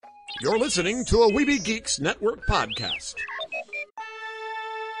You're listening to a Weeby Geeks Network podcast.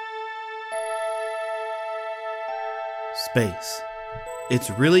 Space. It's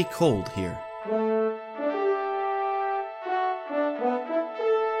really cold here.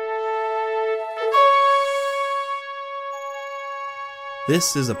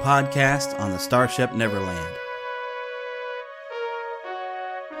 This is a podcast on the starship Neverland.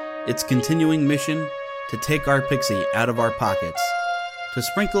 Its continuing mission to take our pixie out of our pockets, to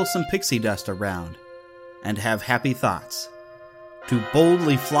sprinkle some pixie dust around, and have happy thoughts, to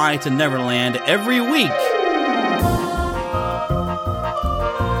boldly fly to Neverland every week.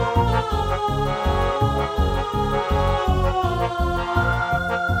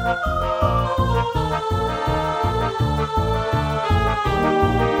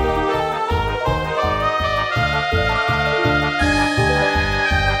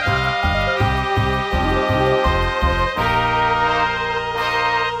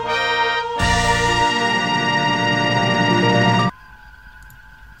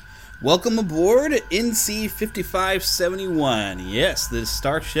 Welcome aboard NC 5571. Yes, this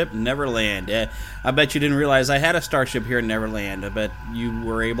starship Neverland. I bet you didn't realize I had a starship here in Neverland. I bet you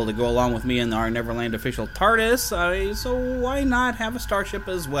were able to go along with me in our Neverland official TARDIS. So why not have a starship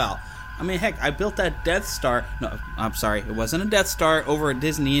as well? I mean, heck, I built that Death Star. No, I'm sorry, it wasn't a Death Star over at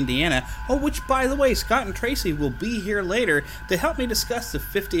Disney, Indiana. Oh, which, by the way, Scott and Tracy will be here later to help me discuss the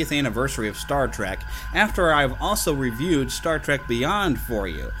 50th anniversary of Star Trek, after I've also reviewed Star Trek Beyond for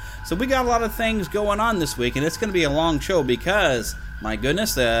you. So we got a lot of things going on this week, and it's going to be a long show because, my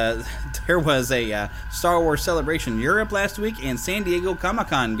goodness, there was a Star Wars Celebration Europe last week and San Diego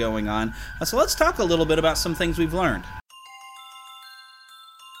Comic-Con going on. So let's talk a little bit about some things we've learned.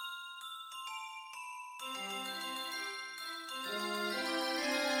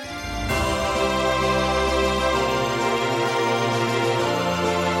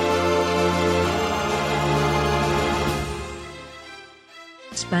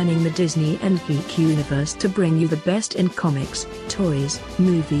 Spanning the Disney and geek universe to bring you the best in comics, toys,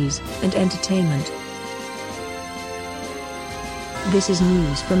 movies, and entertainment. This is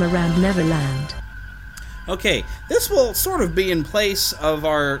news from around Neverland. Okay, this will sort of be in place of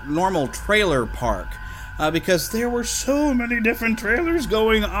our normal trailer park, because there were so many different trailers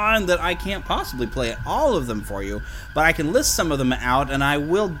going on that I can't possibly play all of them for you, but I can list some of them out, and I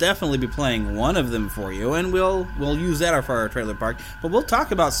will definitely be playing one of them for you, and we'll use that for our trailer park, but we'll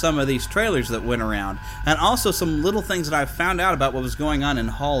talk about some of these trailers that went around, and also some little things that I found out about what was going on in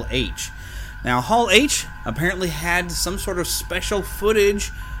Hall H. Now, Hall H apparently had some sort of special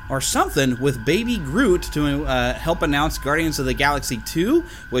footage or something with Baby Groot to help announce Guardians of the Galaxy 2,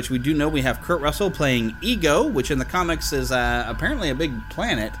 which we do know we have Kurt Russell playing Ego, which in the comics is apparently a big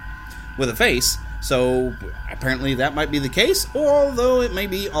planet with a face, so apparently that might be the case, although it may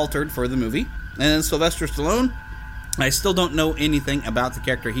be altered for the movie. And then Sylvester Stallone, I still don't know anything about the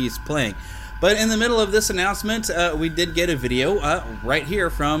character he's playing. But in the middle of this announcement, we did get a video right here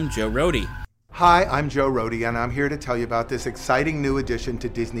from Joe Rohde. Hi, I'm Joe Rohde, and I'm here to tell you about this exciting new addition to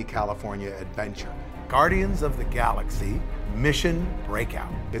Disney California Adventure, Guardians of the Galaxy Mission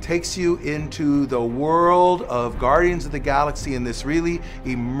Breakout. It takes you into the world of Guardians of the Galaxy in this really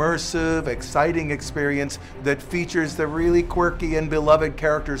immersive, exciting experience that features the really quirky and beloved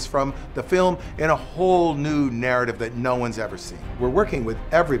characters from the film in a whole new narrative that no one's ever seen. We're working with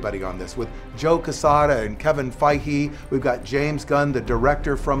everybody on this, with Joe Quesada and Kevin Feige. We've got James Gunn, the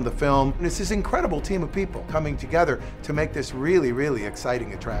director from the film. And it's this incredible team of people coming together to make this really, really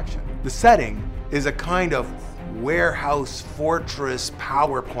exciting attraction. The setting is a kind of warehouse fortress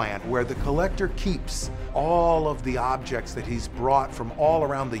power plant where the collector keeps all of the objects that he's brought from all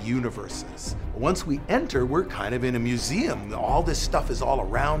around the universes. Once we enter, we're kind of in a museum. All this stuff is all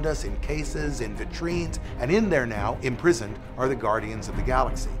around us in cases, in vitrines, and in there now, imprisoned, are the Guardians of the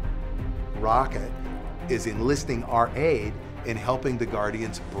Galaxy. Rocket is enlisting our aid in helping the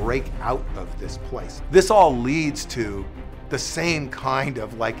Guardians break out of this place. This all leads to the same kind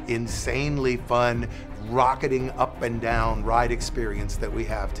of insanely fun rocketing up and down ride experience that we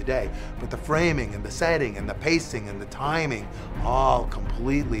have today. But the framing and the setting and the pacing and the timing all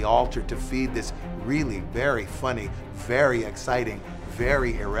completely altered to feed this really very funny, very exciting,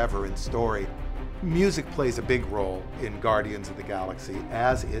 very irreverent story. Music plays a big role in Guardians of the Galaxy,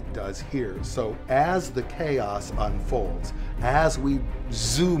 as it does here. So as the chaos unfolds, as we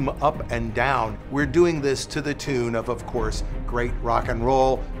zoom up and down, we're doing this to the tune of course, great rock and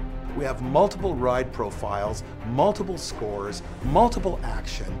roll. We have multiple ride profiles, multiple scores, multiple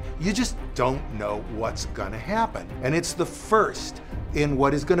action. You just don't know what's gonna happen. And it's the first in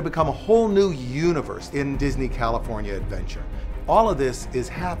what is gonna become a whole new universe in Disney California Adventure. All of this is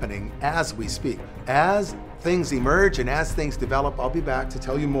happening as we speak. As things emerge and as things develop, I'll be back to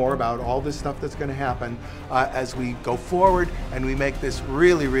tell you more about all this stuff that's going to happen as we go forward and we make this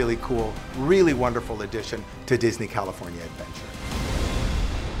really, really cool, really wonderful addition to Disney California Adventure.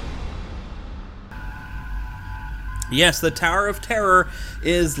 Yes, the Tower of Terror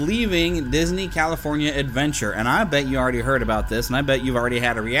is leaving Disney California Adventure, and I bet you already heard about this, and I bet you've already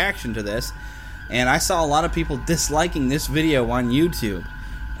had a reaction to this, and I saw a lot of people disliking this video on YouTube.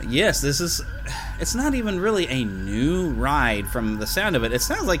 Yes, it's not even really a new ride from the sound of it. It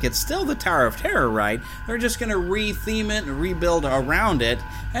sounds like it's still the Tower of Terror ride. They're just going to re-theme it and rebuild around it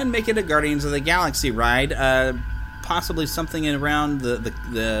and make it a Guardians of the Galaxy ride. Possibly something around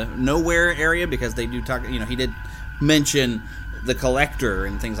the Nowhere area, because they do talk, he did mention the Collector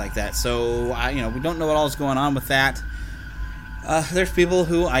and things like that. So, we don't know what all is going on with that. There's people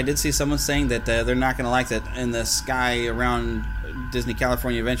who, I did see someone saying that they're not going to like that in the sky around Disney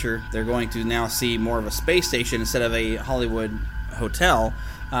California Adventure. They're going to now see more of a space station instead of a Hollywood hotel.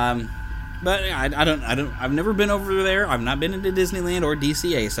 But I've never been over there. I've not been into Disneyland or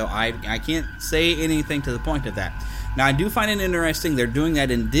DCA, so I can't say anything to the point of that. Now, I do find it interesting they're doing that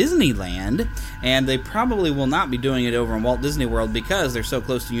in Disneyland, and they probably will not be doing it over in Walt Disney World because they're so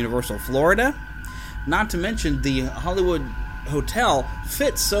close to Universal Florida. Not to mention the Hollywood hotel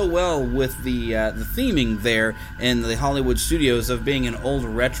fits so well with the theming there in the Hollywood studios of being an old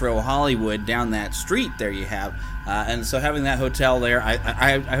retro Hollywood down that street there you have. And so having that hotel there, I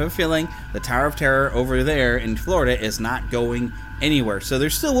have a feeling the Tower of Terror over there in Florida is not going anywhere. So there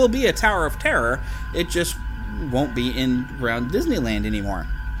still will be a Tower of Terror. It just won't be around Disneyland anymore.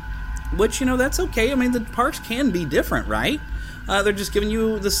 Which, that's okay. I mean, the parks can be different, right? They're just giving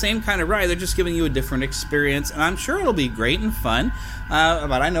you the same kind of ride. They're just giving you a different experience, and I'm sure it'll be great and fun.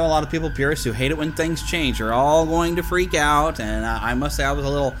 But I know a lot of people, purists, who hate it when things change. They're all going to freak out, and I must say I was a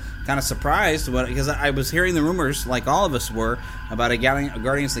little kind of surprised because I was hearing the rumors, like all of us were, about a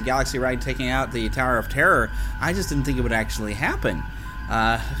Guardians of the Galaxy ride taking out the Tower of Terror. I just didn't think it would actually happen.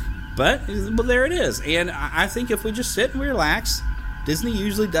 But there it is. And I think if we just sit and relax, Disney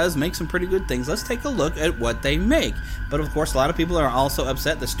usually does make some pretty good things. Let's take a look at what they make. But of course, a lot of people are also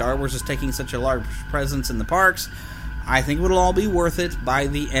upset that Star Wars is taking such a large presence in the parks. I think it'll all be worth it by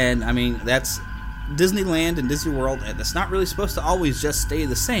the end. I mean, that's Disneyland and Disney World. It's not really supposed to always just stay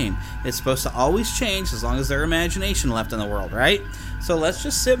the same. It's supposed to always change as long as there's imagination left in the world, right? So let's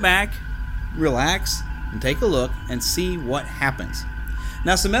just sit back, relax, and take a look and see what happens.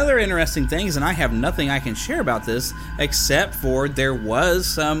 Now, some other interesting things, and I have nothing I can share about this, except for there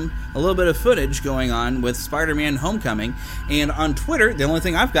was a little bit of footage going on with Spider-Man Homecoming, and on Twitter, the only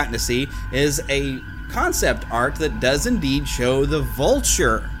thing I've gotten to see is a concept art that does indeed show the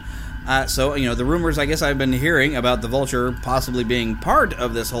Vulture. So, the rumors I guess I've been hearing about the Vulture possibly being part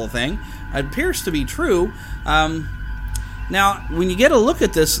of this whole thing appears to be true. Now, when you get a look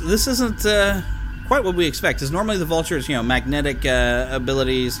at this isn't quite what we expect. Because normally the Vulture's, magnetic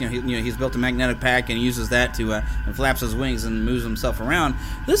abilities. He's built a magnetic pack and uses that to and flaps his wings and moves himself around.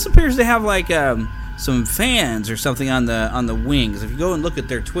 This appears to have like some fans or something on the wings. If you go and look at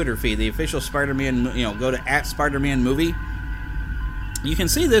their Twitter feed, the official Spider-Man, go to @SpiderManMovie, you can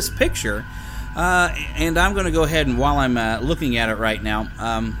see this picture. And I'm going to go ahead and while I'm looking at it right now,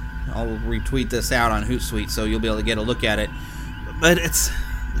 I'll retweet this out on Hootsuite so you'll be able to get a look at it. But it's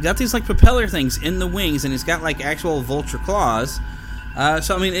got these like propeller things in the wings, and it's got like actual vulture claws.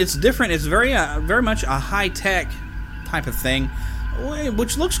 So I mean, it's different. It's very much a high-tech type of thing,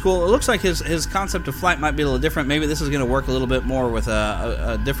 which looks cool. It looks like his concept of flight might be a little different. Maybe this is going to work a little bit more with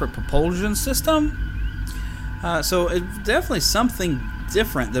a different propulsion system. So it's definitely something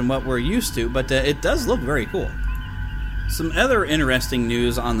different than what we're used to, but it does look very cool. Some other interesting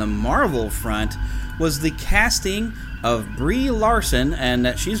news on the Marvel front was the casting of Brie Larson,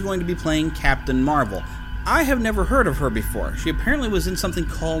 and she's going to be playing Captain Marvel. I have never heard of her before. She apparently was in something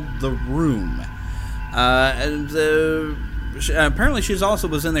called The Room. Apparently she also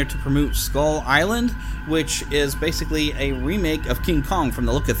was in there to promote Skull Island, which is basically a remake of King Kong from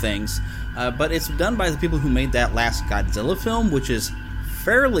the look of things. But it's done by the people who made that last Godzilla film, which is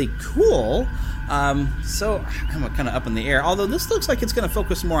fairly cool. So I'm kind of up in the air. Although this looks like it's going to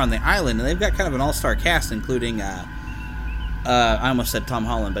focus more on the island, and they've got kind of an all-star cast, including I almost said Tom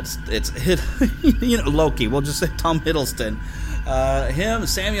Holland, but it's Loki. We'll just say Tom Hiddleston. Him,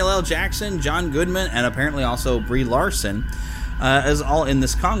 Samuel L. Jackson, John Goodman, and apparently also Brie Larson is all in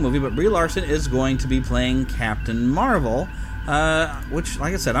this Kong movie. But Brie Larson is going to be playing Captain Marvel. which,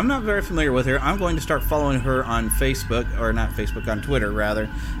 like I said, I'm not very familiar with her. I'm going to start following her on Facebook, or not Facebook, on Twitter, rather,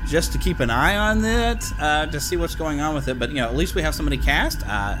 just to keep an eye on that, to see what's going on with it. But, at least we have somebody cast.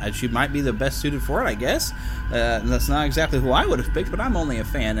 She might be the best suited for it, I guess. That's not exactly who I would have picked, but I'm only a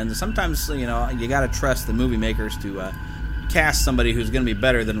fan. And sometimes, you got to trust the movie makers to cast somebody who's going to be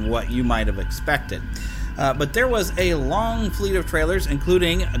better than what you might have expected. But there was a long fleet of trailers,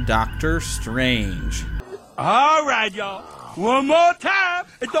 including Doctor Strange. All right, y'all. One more time.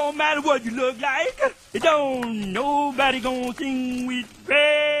 It don't matter what you look like. It don't nobody gonna sing with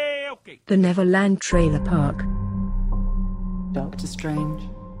me. Okay. The Neverland Trailer Park. Doctor Strange,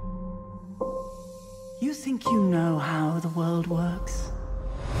 you think you know how the world works?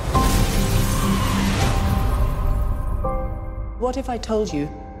 What if I told you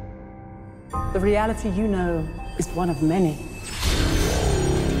the reality you know is one of many?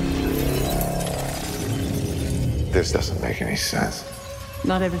 This doesn't make any sense.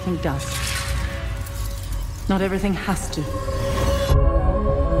 Not everything does. Not everything has to.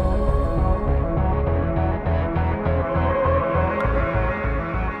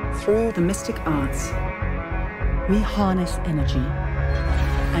 Through the mystic arts, we harness energy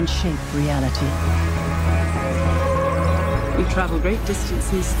and shape reality. We travel great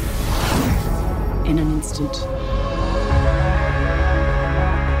distances in an instant.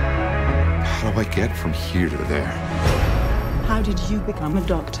 How do I get from here to there? How did you become a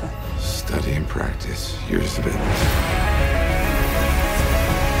doctor? Study and practice, years of it.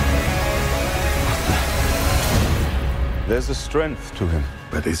 There's a strength to him.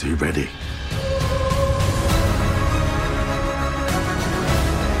 But is he ready?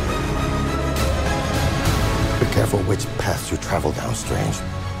 Be careful which paths you travel down, Strange.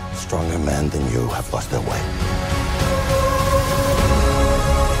 Stronger men than you have lost their way.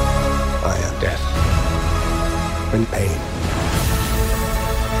 I am death. And pain.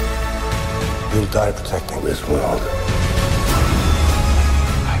 You'll die protecting this world.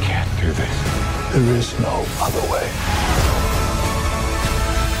 I can't do this. There is no other way.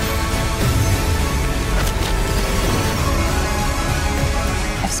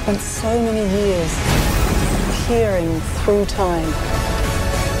 I've spent so many years peering through time,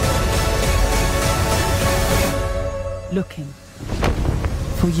 looking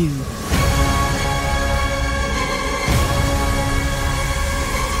for you.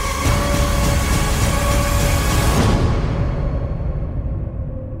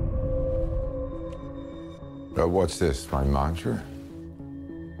 What's this, my mantra?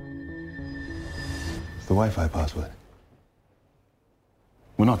 It's the Wi-Fi password.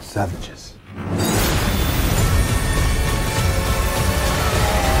 We're not savages.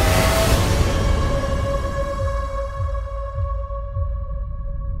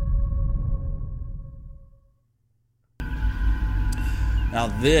 Now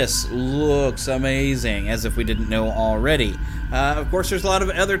this looks amazing, as if we didn't know already. Of course, there's a lot of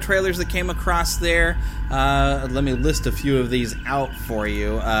other trailers that came across there. Let me list a few of these out for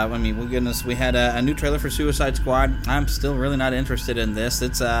you. Goodness, we had a new trailer for Suicide Squad. I'm still really not interested in this.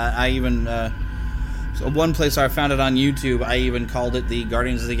 It's one place I found it on YouTube, I even called it the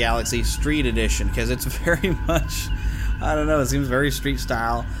Guardians of the Galaxy Street Edition, because it's very much, I don't know, it seems very street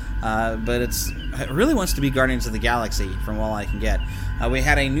style. But it really wants to be Guardians of the Galaxy, from all I can get. We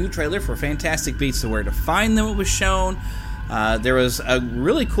had a new trailer for Fantastic Beasts and Where to Find Them. It was shown. There was a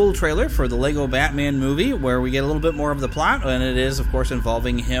really cool trailer for the Lego Batman movie, where we get a little bit more of the plot, and it is, of course,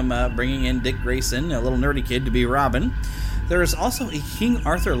 involving him bringing in Dick Grayson, a little nerdy kid, to be Robin. There is also a King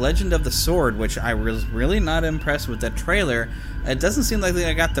Arthur Legend of the Sword, which I was really not impressed with that trailer. It doesn't seem like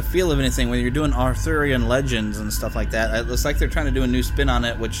I got the feel of anything when you're doing Arthurian legends and stuff like that. It looks like they're trying to do a new spin on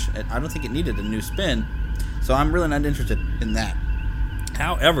it, which I don't think it needed a new spin. So I'm really not interested in that.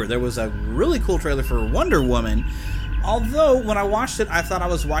 However, there was a really cool trailer for Wonder Woman. Although, when I watched it, I thought I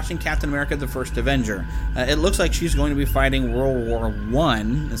was watching Captain America: The First Avenger. It looks like she's going to be fighting World War I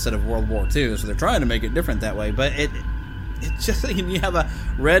instead of World War II, so they're trying to make it different that way. But it's just like you have a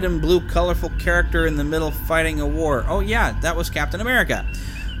red and blue colorful character in the middle fighting a war. Oh yeah, that was Captain America.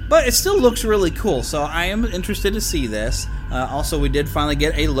 But it still looks really cool, so I am interested to see this. Also, we did finally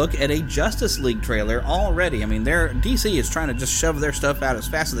get a look at a Justice League trailer already. I mean, DC is trying to just shove their stuff out as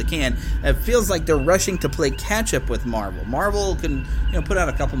fast as they can. It feels like they're rushing to play catch-up with Marvel. Marvel can, put out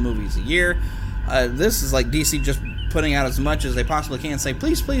a couple movies a year. This is like DC just putting out as much as they possibly can. Say,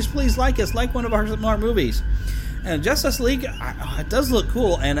 please, please, please like us, like one of our movies. And Justice League, it does look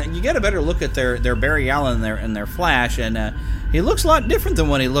cool, and you get a better look at their Barry Allen and their Flash, and he looks a lot different than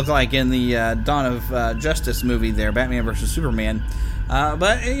what he looked like in the Dawn of Justice movie there, Batman vs. Superman.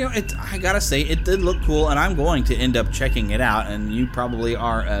 But, you know, I gotta say, it did look cool, and I'm going to end up checking it out, and you probably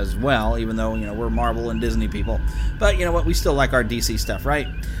are as well, even though, you know, we're Marvel and Disney people. But, you know what, we still like our DC stuff, right?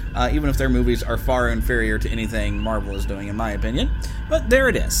 Even if their movies are far inferior to anything Marvel is doing, in my opinion. But there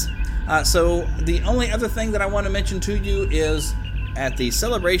it is. So, the only other thing that I want to mention to you is, at the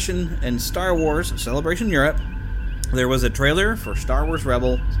Celebration in Star Wars, Celebration Europe, there was a trailer for Star Wars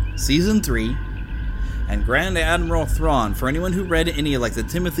Rebel Season 3, and Grand Admiral Thrawn. For anyone who read any of like the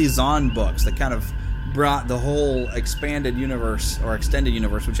Timothy Zahn books that kind of brought the whole expanded universe or extended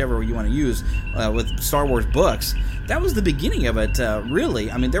universe, whichever you want to use, with Star Wars books, that was the beginning of it,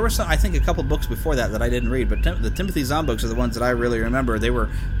 really. I mean, there were some, I think, a couple books before that I didn't read, but the Timothy Zahn books are the ones that I really remember. They were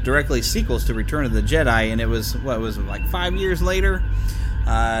directly sequels to Return of the Jedi, and it was, like 5 years later?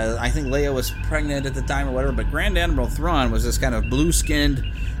 I think Leia was pregnant at the time or whatever, but Grand Admiral Thrawn was this kind of blue-skinned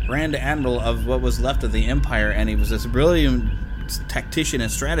Grand Admiral of what was left of the Empire, and he was this brilliant tactician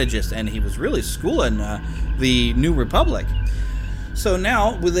and strategist, and he was really schooling the New Republic. So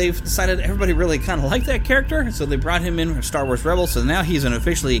now they've decided everybody really kind of liked that character, so they brought him in for Star Wars Rebels, so now he's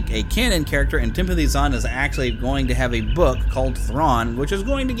officially a canon character, and Timothy Zahn is actually going to have a book called Thrawn, which is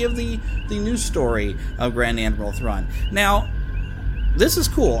going to give the new story of Grand Admiral Thrawn. Now, this is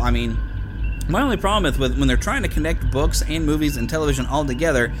cool. I mean, my only problem with when they're trying to connect books and movies and television all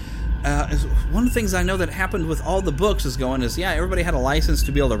together, is one of the things I know that happened with all the books everybody had a license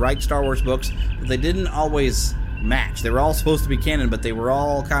to be able to write Star Wars books, but they didn't always match. They were all supposed to be canon, but they were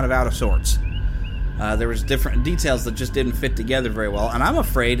all kind of out of sorts. There was different details that just didn't fit together very well, and I'm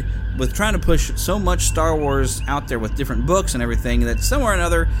afraid with trying to push so much Star Wars out there with different books and everything that somewhere or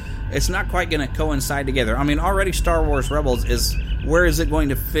another it's not quite going to coincide together. I mean, already Star Wars Rebels is, where is it going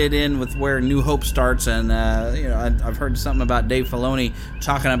to fit in with where New Hope starts? And, I've heard something about Dave Filoni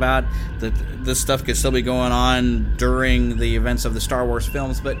talking about that this stuff could still be going on during the events of the Star Wars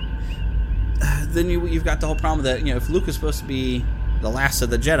films. But then you've got the whole problem that, if Luke is supposed to be the last of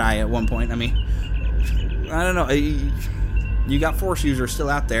the Jedi at one point, I mean, I don't know. You got Force users still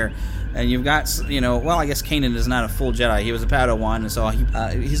out there. And you've got, I guess Kanan is not a full Jedi. He was a Padawan, and so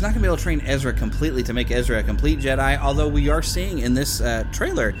he's not going to be able to train Ezra completely to make Ezra a complete Jedi, although we are seeing in this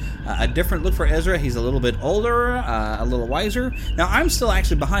trailer a different look for Ezra. He's a little bit older, a little wiser. Now, I'm still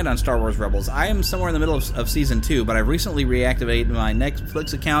actually behind on Star Wars Rebels. I am somewhere in the middle of Season 2, but I recently reactivated my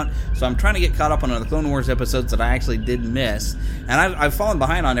Netflix account, so I'm trying to get caught up on the Clone Wars episodes that I actually did miss. And I've fallen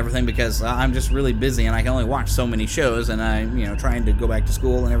behind on everything because I'm just really busy, and I can only watch so many shows, and I'm trying to go back to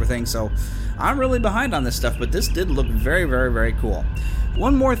school and everything, so I'm really behind on this stuff, but this did look very, very, very cool.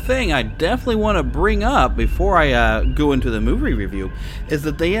 One more thing I definitely want to bring up before I go into the movie review is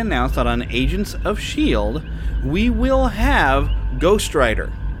that they announced that on Agents of S.H.I.E.L.D., we will have Ghost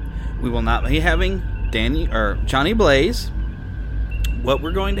Rider. We will not be having Johnny Blaze. What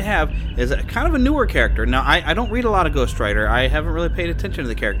we're going to have is a kind of a newer character. Now, I don't read a lot of Ghost Rider. I haven't really paid attention to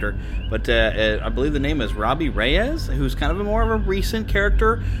the character, but I believe the name is Robbie Reyes, who's kind of more of a recent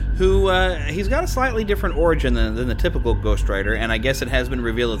character who he's got a slightly different origin than the typical Ghost Rider, and I guess it has been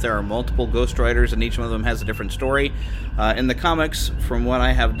revealed that there are multiple Ghost Riders, and each one of them has a different story. In the comics, from what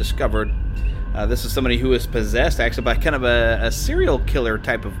I have discovered, this is somebody who is possessed actually by kind of a serial killer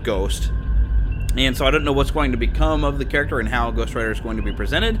type of ghost. And so I don't know what's going to become of the character and how Ghost Rider is going to be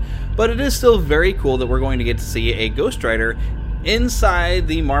presented, but it is still very cool that we're going to get to see a Ghost Rider inside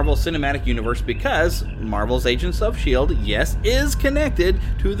the Marvel Cinematic Universe, because Marvel's Agents of S.H.I.E.L.D., yes, is connected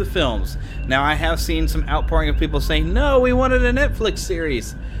to the films. Now, I have seen some outpouring of people saying, no, we wanted a Netflix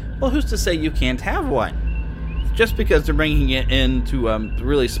series. Well, who's to say you can't have one? Just because they're bringing it in to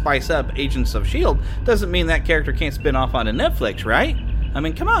really spice up Agents of S.H.I.E.L.D. doesn't mean that character can't spin off onto Netflix, right? I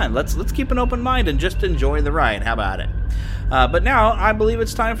mean, come on, let's keep an open mind and just enjoy the ride. How about it? But now, I believe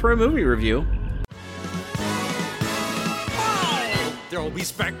it's time for a movie review. There'll be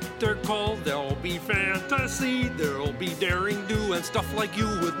spectacle, there'll be fantasy, there'll be daring do and stuff like you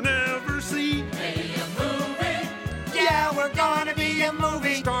would never see. Hey, a movie! Yeah, we're gonna be a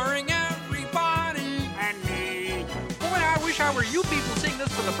movie Starring everybody and me. Boy, I wish I were you people seeing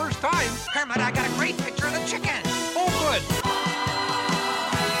this for the first time. Kermit, I got a great picture of the chicken. Oh, good.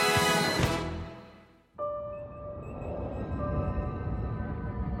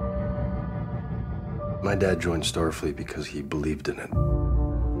 My dad joined Starfleet because he believed in it.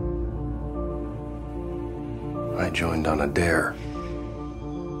 I joined on a dare.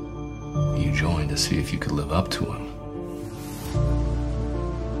 You joined to see if you could live up to him.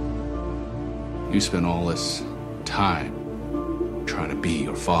 You spent all this time trying to be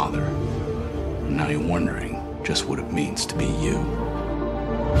your father, and now you're wondering just what it means to be you.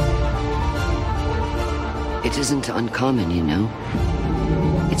 It isn't uncommon, you know.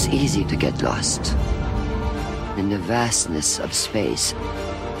 It's easy to get lost in the vastness of space.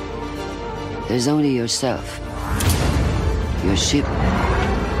 There's only yourself, your ship,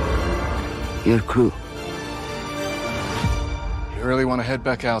 your crew. You really want to head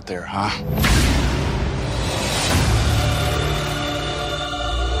back out there, huh?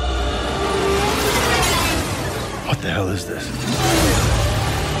 What the hell is this?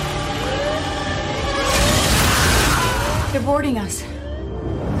 They're boarding us.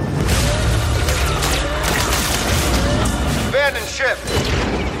 Abandoned ship.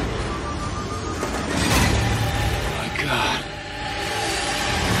 My God.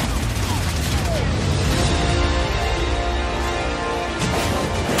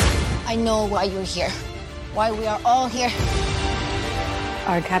 I know why you're here. Why we are all here.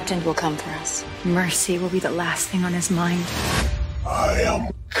 Our captain will come for us. Mercy will be the last thing on his mind. I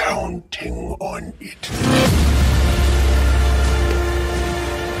am counting on it.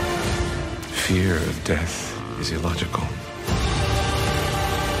 Fear of death is illogical.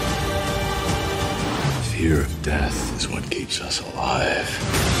 Fear of death is what keeps us alive.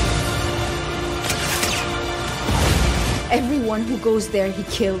 Everyone who goes there, he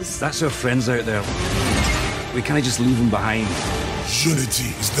kills. That's our friends out there. We can't just leave them behind.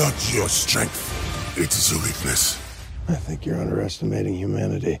 Unity is not your strength. It is a weakness. I think you're underestimating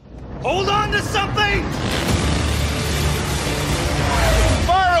humanity. Hold on to something!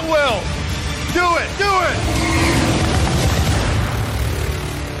 Fire at will! Do it! Do it!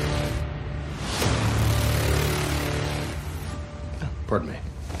 Pardon me.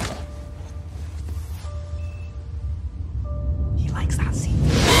 He likes that scene.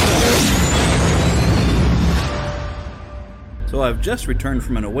 So I've just returned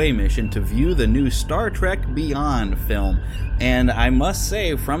from an away mission to view the new Star Trek Beyond film, and I must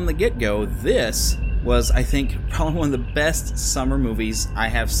say from the get-go, this was, I think, probably one of the best summer movies I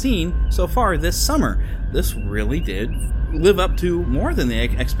have seen so far this summer. This really did live up to more than the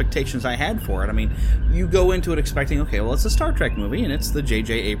expectations I had for it. I mean, you go into it expecting, okay, well, it's a Star Trek movie, and it's the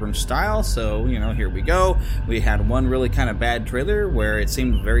J.J. Abrams style, so, you know, here we go. We had one really kind of bad trailer where it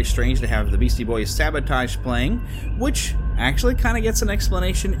seemed very strange to have the Beastie Boys Sabotage playing, which actually kind of gets an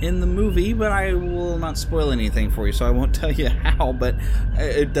explanation in the movie, but I will not spoil anything for you, so I won't tell you how, but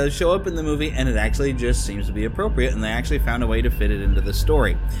it does show up in the movie, and it actually just seems to be appropriate, and they actually found a way to fit it into the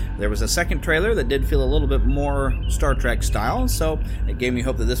story. There was a second trailer that did feel a little bit more Star Trek style, so it gave me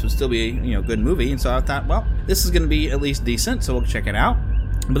hope that this would still be a good movie, and so I thought, well, this is going to be at least decent, so we'll check it out.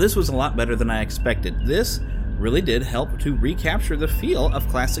 But this was a lot better than I expected. This really did help to recapture the feel of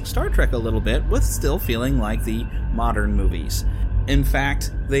classic Star Trek a little bit, with still feeling like the modern movies. In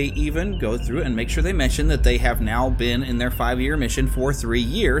fact, they even go through and make sure they mention that they have now been in their 5-year mission for 3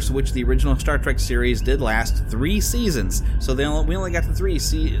 years, which the original Star Trek series did last 3 seasons. So we only got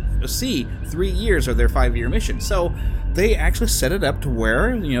to see 3 years of their 5-year mission. So they actually set it up to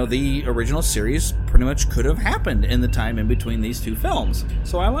where, the original series pretty much could have happened in the time in between these two films.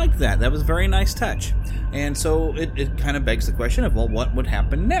 So I liked that. That was a very nice touch. And so it kind of begs the question of, well, what would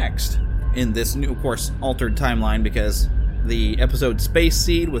happen next in this new, of course, altered timeline, because the episode Space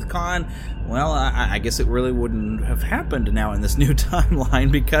Seed with Khan, well, I guess it really wouldn't have happened now in this new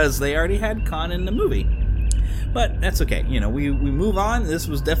timeline because they already had Khan in the movie. But that's okay. We move on. This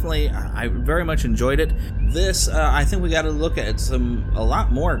was definitely, I very much enjoyed it. This, I think we got to look at a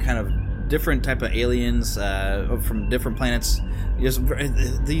lot more kind of different type of aliens from different planets.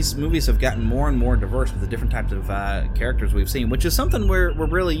 These movies have gotten more and more diverse with the different types of characters we've seen, which is something we're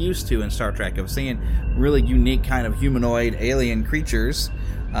really used to in Star Trek, of seeing really unique kind of humanoid alien creatures,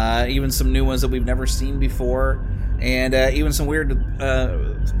 even some new ones that we've never seen before, and even some weird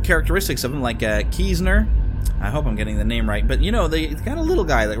characteristics of them, like Kiesner. I hope I'm getting the name right, but they got a little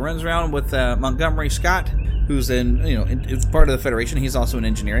guy that runs around with Montgomery Scott, who's it's part of the Federation. He's also in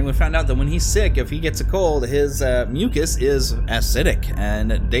engineering. We found out that when he's sick, if he gets a cold, his mucus is acidic,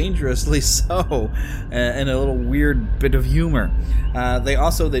 and dangerously so, and a little weird bit of humor.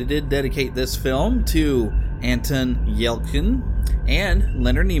 They did dedicate this film to Anton Yelchin and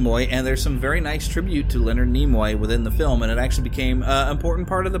Leonard Nimoy, and there's some very nice tribute to Leonard Nimoy within the film, and it actually became an important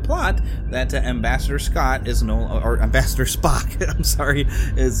part of the plot that Ambassador Spock,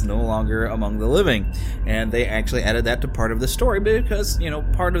 is no longer among the living, and they actually added that to part of the story because,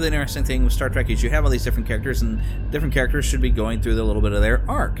 part of the interesting thing with Star Trek is you have all these different characters, and different characters should be going through a little bit of their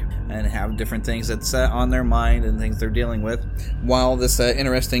arc and have different things that's on their mind and things they're dealing with while this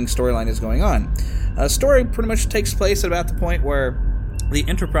interesting storyline is going on. The story pretty much takes place at about the point where The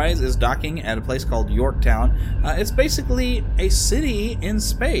Enterprise is docking at a place called Yorktown. It's basically a city in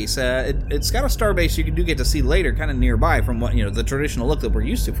space. It's got a starbase you do get to see later, kind of nearby from what the traditional look that we're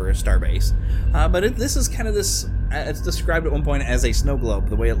used to for a starbase. But this is kind of this. It's described at one point as a snow globe.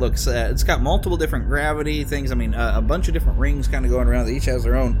 The way it looks, it's got multiple different gravity things. I mean, a bunch of different rings kind of going around. That each has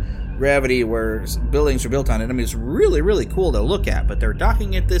their own gravity where buildings are built on it. I mean, it's really, really cool to look at. But they're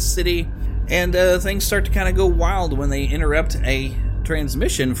docking at this city, and things start to kind of go wild when they interrupt a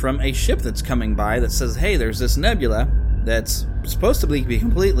transmission from a ship that's coming by that says, hey, there's this nebula that's supposed to be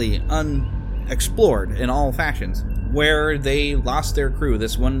completely unexplored in all fashions, where they lost their crew.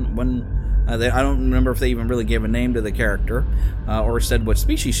 This one I don't remember if they even really gave a name to the character or said what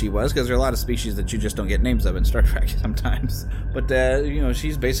species she was, because there are a lot of species that you just don't get names of in Star Trek sometimes. But,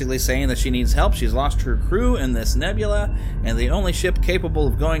 she's basically saying that she needs help. She's lost her crew in this nebula, and the only ship capable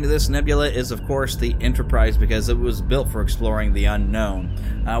of going to this nebula is, of course, the Enterprise, because it was built for exploring the unknown,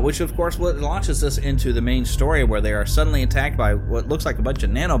 which, of course, what launches us into the main story, where they are suddenly attacked by what looks like a bunch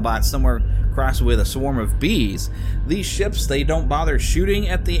of nanobots somewhere crossed with a swarm of bees. These ships, they don't bother shooting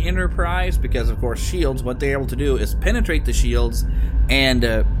at the Enterprise because, of course, shields, what they're able to do is penetrate the shields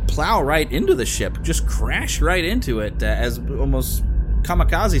and plow right into the ship, just crash right into it as almost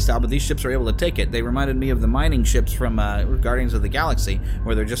kamikaze style, but these ships are able to take it. They reminded me of the mining ships from Guardians of the Galaxy,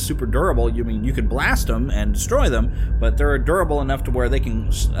 where they're just super durable. You could blast them and destroy them, but they're durable enough to where they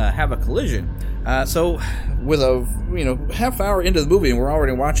can have a collision. So with a half hour into the movie, and we're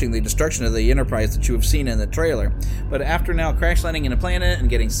already watching the destruction of the Enterprise that you have seen in the trailer. But after now crash landing in a planet and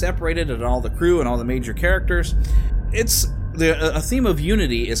getting separated and all the crew and all the major characters, a theme of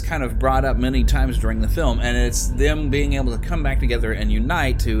unity is kind of brought up many times during the film, and it's them being able to come back together and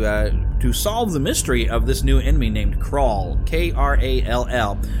unite to solve the mystery of this new enemy named Krall,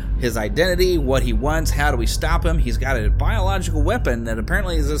 Krall. His identity, what he wants, how do we stop him? He's got a biological weapon that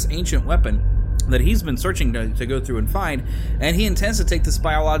apparently is this ancient weapon that he's been searching to go through and find, and he intends to take this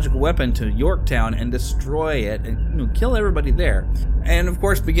biological weapon to Yorktown and destroy it and kill everybody there. And of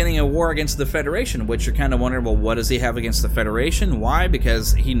course beginning a war against the Federation, which you're kind of wondering, well, what does he have against the Federation? Why?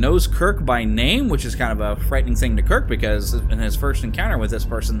 Because he knows Kirk by name, which is kind of a frightening thing to Kirk, because in his first encounter with this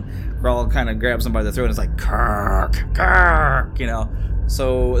person, Krall kind of grabs him by the throat and is like, Kirk,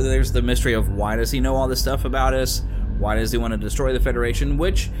 So there's the mystery of why does he know all this stuff about us? Why does he want to destroy the Federation?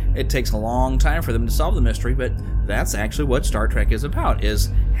 Which, it takes a long time for them to solve the mystery, but that's actually what Star Trek is about, is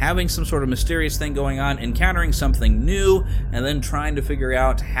having some sort of mysterious thing going on, encountering something new, and then trying to figure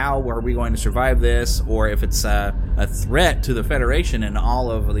out how are we going to survive this, or if it's a threat to the Federation and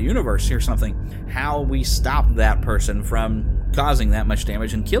all of the universe or something, how we stop that person from causing that much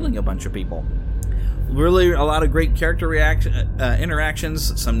damage and killing a bunch of people. Really a lot of great character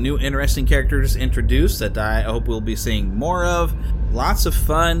interactions, some new interesting characters introduced that I hope we'll be seeing more of. Lots of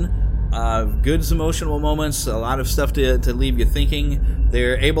fun, good emotional moments, a lot of stuff to leave you thinking.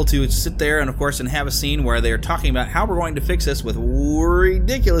 They're able to sit there and, of course, and have a scene where they're talking about how we're going to fix this with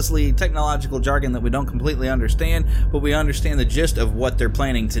ridiculously technological jargon that we don't completely understand, but we understand the gist of what they're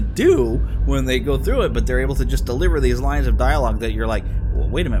planning to do when they go through it, but they're able to just deliver these lines of dialogue that you're like, well,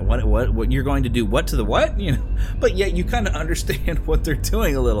 wait a minute, what you're going to do what to the what? But yet you kind of understand what they're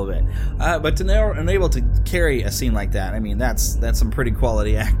doing a little bit. But to know and able to carry a scene like that, I mean, that's some pretty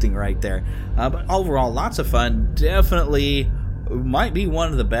quality acting right there. But overall, lots of fun. Definitely might be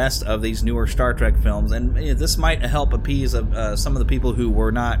one of the best of these newer Star Trek films, and this might help appease some of the people who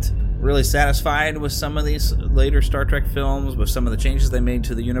were not really satisfied with some of these later Star Trek films, with some of the changes they made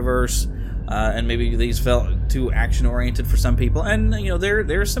to the universe, and maybe these felt too action-oriented for some people. And,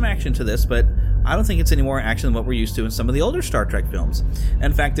 there's some action to this, but I don't think it's any more action than what we're used to in some of the older Star Trek films.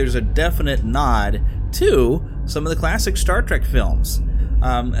 In fact, there's a definite nod to some of the classic Star Trek films.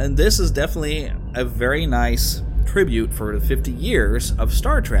 And this is definitely a very nice tribute for the 50 years of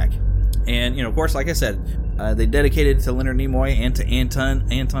Star Trek. And, of course, like I said, they dedicated it to Leonard Nimoy and to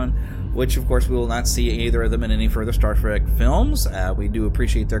Anton, which, of course, we will not see either of them in any further Star Trek films. We do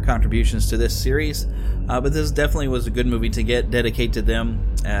appreciate their contributions to this series, but this definitely was a good movie to dedicate to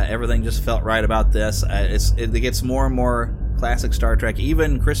them. Everything just felt right about this. It gets more and more classic Star Trek.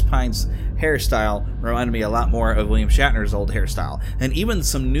 Even Chris Pine's hairstyle reminded me a lot more of William Shatner's old hairstyle. And even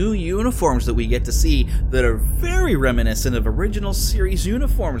some new uniforms that we get to see that are very reminiscent of original series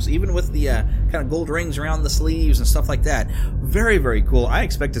uniforms, even with the kind of gold rings around the sleeves and stuff like that. Very, very cool. I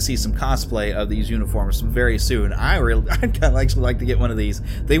expect to see some cosplay of these uniforms very soon. I'd kind of actually like to get one of these.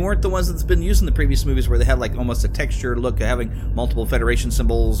 They weren't the ones that's been used in the previous movies where they had like almost a textured look, having multiple Federation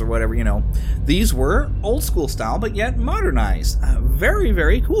symbols or whatever, These were old school style, but yet modernized. modernized. Very,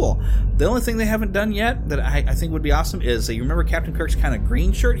 very cool. The only thing they haven't done yet that I think would be awesome is, you remember Captain Kirk's kind of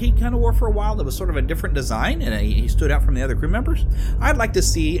green shirt he kind of wore for a while that was sort of a different design, and he stood out from the other crew members? I'd like to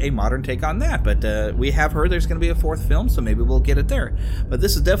see a modern take on that, but we have heard there's going to be a fourth film, so maybe we'll get it there. But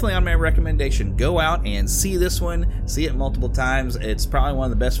this is definitely on my recommendation. Go out and see this one. See it multiple times. It's probably one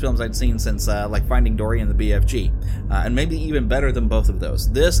of the best films I'd seen since like Finding Dory and the BFG, and maybe even better than both of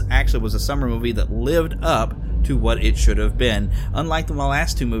those. This actually was a summer movie that lived up to what it should have been, unlike the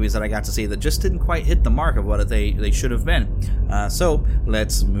last two movies that I got to see that just didn't quite hit the mark of what they should have been. So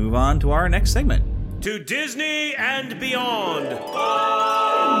let's move on to our next segment. To Disney and beyond.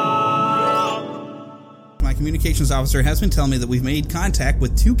 My communications officer has been telling me that we've made contact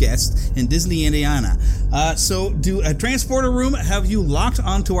with 2 guests in Disney, Indiana. So do a transporter room have you locked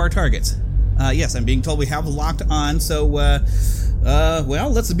onto our targets? Yes, I'm being told we have locked on, so, well,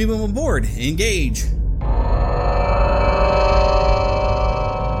 let's beam them aboard. Engage.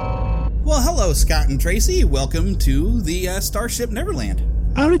 Well, hello, Scott and Tracy. Welcome to the Starship Neverland.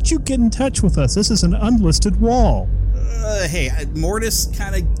 How did you get in touch with us? This is an unlisted wall. Hey, Mortis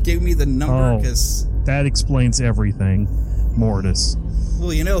kind of gave me the number because... that explains everything. Mortis. Well,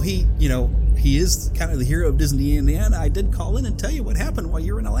 he is kind of the hero of Disney, Indiana. I did call in and tell you what happened while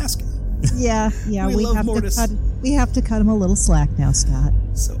you were in Alaska. Yeah, we love have Mortis. we have to cut him a little slack now, Scott.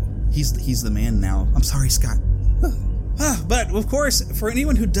 So he's the man now. I'm sorry, Scott. But of course, for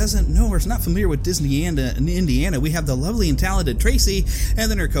anyone who doesn't know or is not familiar with Disney and Indiana, we have the lovely and talented Tracy, and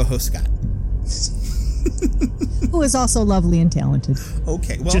then her co-host Scott, who is also lovely and talented.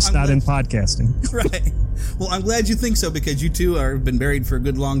 Okay, well, just not in podcasting, right? Well, I'm glad you think so because you two have been married for a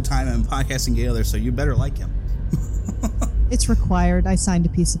good long time and podcasting together, so you better like him. It's required. I signed a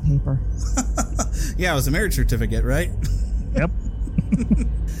piece of paper. Yeah, it was a marriage certificate, right? Yep.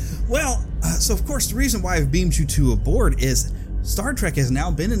 Well, so of course the reason why I've beamed you two aboard is Star Trek has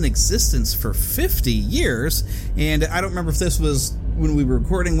now been in existence for 50 years, and I don't remember if this was when we were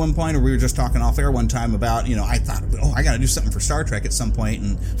recording one point or we were just talking off air one time about, I thought, I got to do something for Star Trek at some point,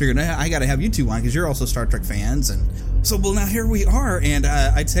 and figured, I got to have you two on because you're also Star Trek fans, and so, well, now here we are, and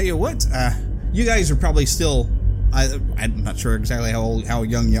I tell you what, you guys are probably still... I'm not sure exactly how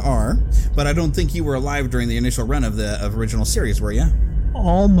young you are, but I don't think you were alive during the initial run of the original series, were you?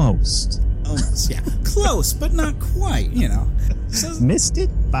 Almost, yeah. Close, but not quite, So, missed it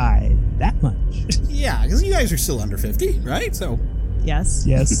by that much. Yeah, because you guys are still under 50, right? So, yes.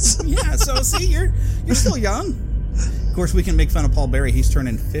 Yeah, so see, you're still young. Of course, we can make fun of Paul Berry. He's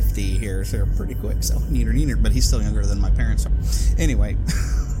turning 50 here, so pretty quick. So, neater, but he's still younger than my parents are. Anyway...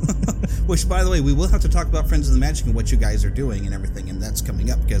 Which, by the way, we will have to talk about Friends of the Magic and what you guys are doing and everything, and that's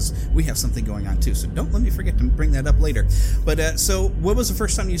coming up because we have something going on too, so don't let me forget to bring that up later. But, so, what was the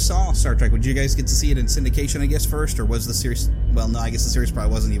first time you saw Star Trek? Would you guys get to see it in syndication, I guess, first, or was the series... Well, no, I guess the series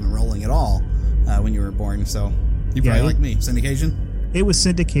probably wasn't even rolling at all when you were born, so you probably like me. Syndication? It was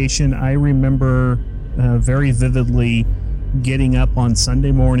syndication. I remember very vividly getting up on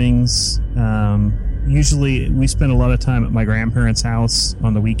Sunday mornings. Usually we spent a lot of time at my grandparents' house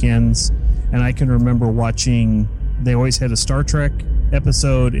on the weekends, and I can remember watching, they always had a Star Trek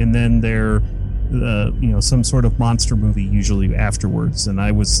episode and then their some sort of monster movie usually afterwards, and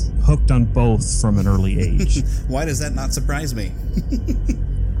I was hooked on both from an early age. Why does that not surprise me?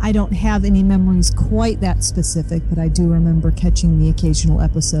 I don't have any memories quite that specific, but I do remember catching the occasional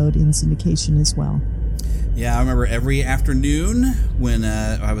episode in syndication as well. Yeah, I remember every afternoon when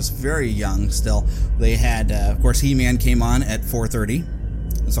I was very young still, they had, of course, He-Man came on at 4:30,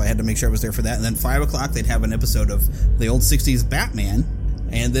 so I had to make sure I was there for that. And then 5 o'clock, they'd have an episode of the old 60s Batman,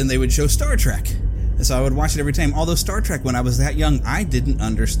 and then they would show Star Trek. And so I would watch it every time. Although Star Trek, when I was that young, I didn't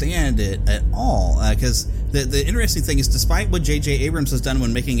understand it at all. Because the interesting thing is, despite what J.J. Abrams has done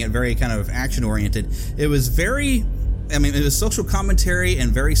when making it very kind of action-oriented, it was very... it was social commentary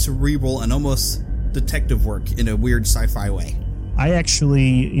and very cerebral and almost... detective work in a weird sci-fi way. I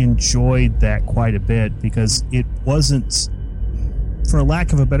actually enjoyed that quite a bit because it wasn't, for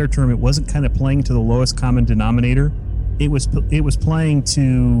lack of a better term, it wasn't kind of playing to the lowest common denominator. It was playing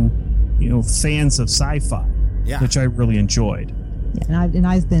to, fans of sci-fi, which I really enjoyed. Yeah, and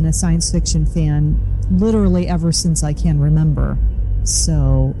I've been a science fiction fan literally ever since I can remember.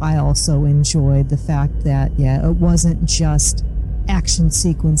 So I also enjoyed the fact that it wasn't just action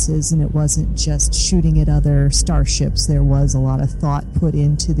sequences and it wasn't just shooting at other starships. There was a lot of thought put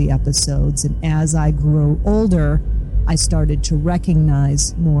into the episodes, and as I grew older, I started to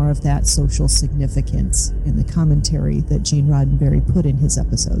recognize more of that social significance in the commentary that Gene Roddenberry put in his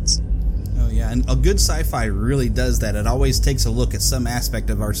episodes. Oh yeah, and a good sci-fi really does that. It always takes a look at some aspect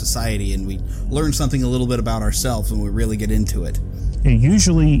of our society, and we learn something a little bit about ourselves when we really get into it. And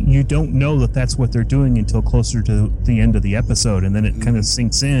usually you don't know that that's what they're doing until closer to the end of the episode, and then it kind of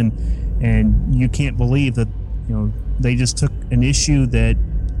sinks in, and you can't believe that, you know, they just took an issue that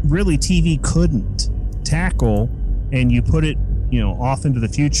really TV couldn't tackle, and you put it, you know, off into the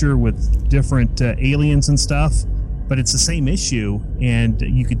future with different aliens and stuff, but it's the same issue, and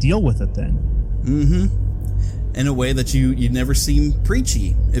you could deal with it then. Mm-hmm. In a way that you never seem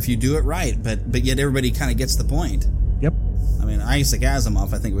preachy if you do it right, but yet everybody kind of gets the point. Yep. I mean, Isaac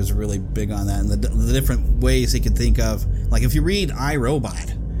Asimov, I think, was really big on that, and the different ways he could think of. Like, if you read I,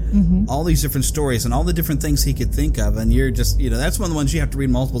 Robot, all these different stories and all the different things he could think of, and you're just, you know, that's one of the ones you have to read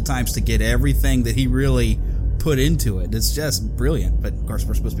multiple times to get everything that he really put into it. It's just brilliant. But, of course,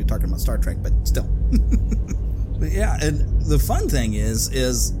 we're supposed to be talking about Star Trek, but still. But, yeah, and the fun thing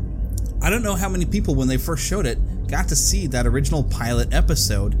is I don't know how many people, when they first showed it, got to see that original pilot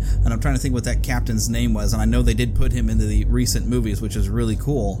episode, and I'm trying to think what that captain's name was, and I know they did put him into the recent movies, which is really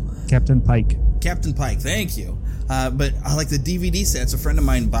cool. Captain Pike. Captain Pike, thank you. But I like the DVD sets. A friend of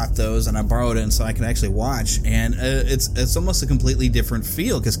mine bought those, and I borrowed it so I could actually watch, and it's almost a completely different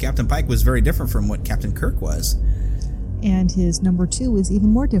feel, because Captain Pike was very different from what Captain Kirk was. And his number 2 was even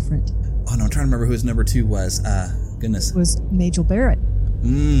more different. Oh, no, I'm trying to remember who his number 2 was. Goodness. It was Majel Barrett.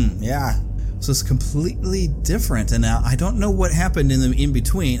 Yeah. So it's completely different, and now I don't know what happened in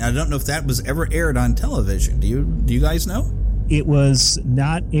between. I don't know if that was ever aired on television. Do you guys know? It was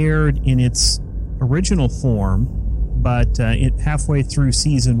not aired in its original form, but halfway through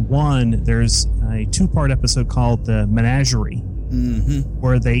season 1, there's a 2-part episode called The Menagerie,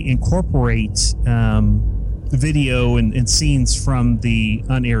 where they incorporate video and scenes from the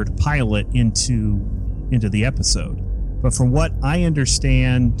unaired pilot into the episode. But from what I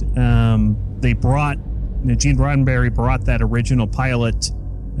understand, they brought, Gene Roddenberry brought that original pilot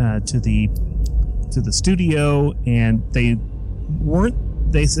to the studio, and they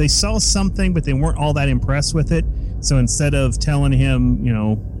saw something, but they weren't all that impressed with it. So instead of telling him, you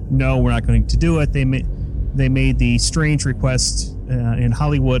know, no, we're not going to do it, they made the strange request in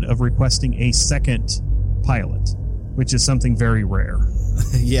Hollywood of requesting a second pilot, which is something very rare.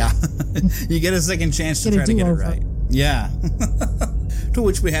 Yeah, you get a second chance to try to get it right. Yeah. To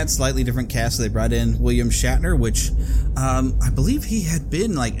which we had slightly different casts. They brought in William Shatner, which I believe he had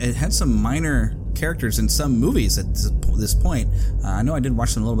been it had some minor characters in some movies at this point. I know I did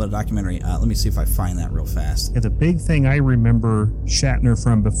watch a little bit of documentary. Let me see if I find that real fast. Yeah, the big thing I remember Shatner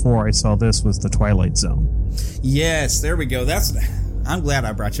from before I saw this was The Twilight Zone. Yes, there we go. I'm glad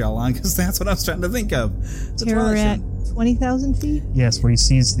I brought you all along, because that's what I was trying to think of. Terror at 20,000 feet? Yes, where he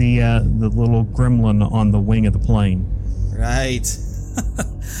sees the little gremlin on the wing of the plane. Right.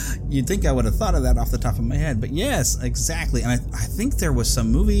 You'd think I would have thought of that off the top of my head, but yes, exactly. And I think there was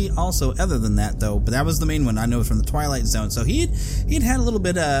some movie also other than that, though, but that was the main one I know from the Twilight Zone. So he'd had a little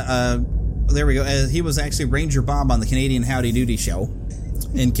bit there we go. He was actually Ranger Bob on the Canadian Howdy Doody show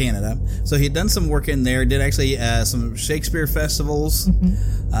in Canada. So he had done some work in there, did actually some Shakespeare festivals.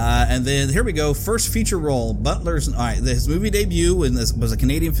 And then here we go, first feature role, his movie debut was a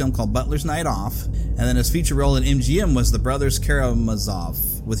Canadian film called Butler's Night Off, and then his feature role in MGM was The Brothers Karamazov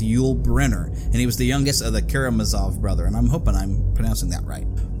with Yul Brynner, and he was the youngest of the Karamazov brother, and I'm hoping I'm pronouncing that right.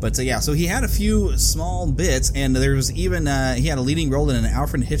 But yeah, so he had a few small bits, and there was even he had a leading role in an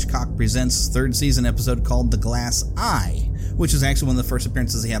Alfred Hitchcock Presents third season episode called The Glass Eye, which is actually one of the first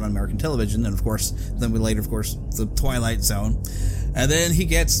appearances he had on American television, and of course, then the Twilight Zone. And then he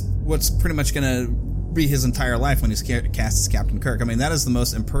gets what's pretty much going to be his entire life when he's cast as Captain Kirk. I mean, that is the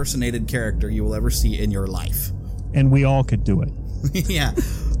most impersonated character you will ever see in your life. And we all could do it. Yeah.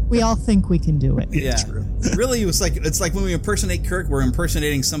 We all think we can do it. Yeah. True. Really, it's like when we impersonate Kirk, we're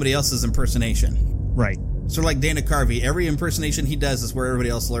impersonating somebody else's impersonation. Right. Sort of like Dana Carvey. Every impersonation he does is where everybody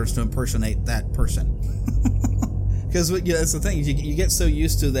else learns to impersonate that person. Because that's the thing. You get so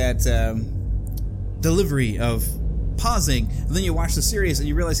used to that delivery of pausing, and then you watch the series and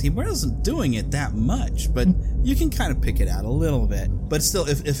you realize he wasn't doing it that much, but you can kind of pick it out a little bit. But still,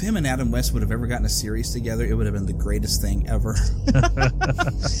 if him and Adam West would have ever gotten a series together, it would have been the greatest thing ever.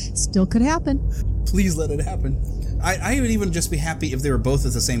 Still could happen. Please let it happen. I would even just be happy if they were both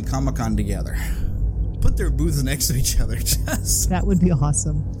at the same Comic-Con together. Put their booths next to each other. That would be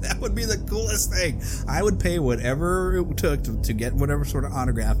awesome. That would be the coolest thing. I would pay whatever it took to get whatever sort of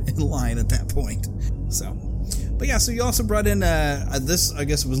autograph in line at that point. But yeah, so you also brought in this, I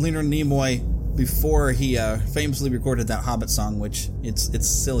guess it was Leonard Nimoy before he famously recorded that Hobbit song, which it's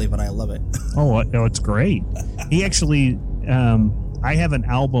silly, but I love it. Oh, it's great. He actually, I have an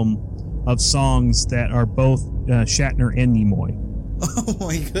album of songs that are both Shatner and Nimoy. Oh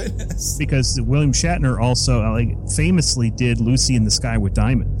my goodness! Because William Shatner also famously did "Lucy in the Sky with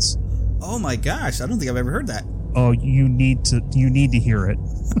Diamonds." Oh my gosh! I don't think I've ever heard that. Oh, you need to hear it.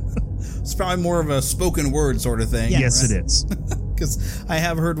 It's probably more of a spoken word sort of thing. Yes, right? It is. Because I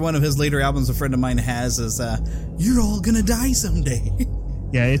have heard one of his later albums. A friend of mine has is "You're All Gonna Die Someday."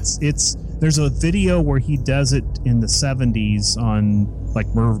 Yeah, it's. There's a video where he does it in the 70s on like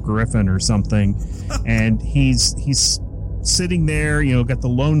Merv Griffin or something, and he's sitting there, got the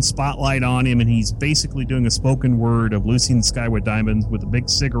lone spotlight on him, and he's basically doing a spoken word of "Lucy in the Sky with Diamonds" with a big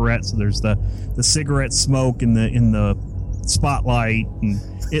cigarette. So there's the cigarette smoke in the spotlight, and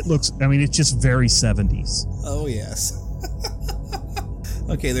it looks. I mean, it's just very 70s. Oh yes.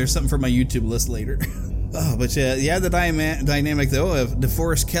 Okay, there's something for my YouTube list later. Oh, but yeah, the dynamic though of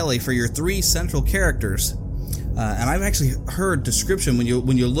DeForest Kelley for your 3 central characters, and I've actually heard description when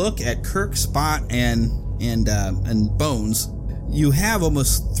you look at Kirk, Spot, and Bones, you have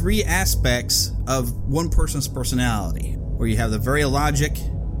almost 3 aspects of one person's personality. Where you have the very logic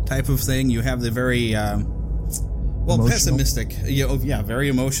type of thing, you have the very emotional. Pessimistic, very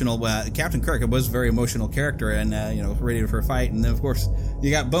emotional. Captain Kirk was a very emotional character, and ready for a fight. And then of course you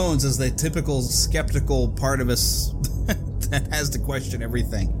got Bones as the typical skeptical part of us that has to question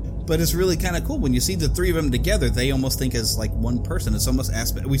everything. But it's really kind of cool when you see the 3 of them together. They almost think as like one person. It's almost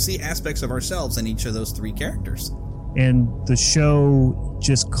we see aspects of ourselves in each of those 3 characters. And the show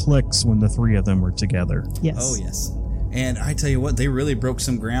just clicks when the 3 of them are together. Yes. Oh yes. And I tell you what, they really broke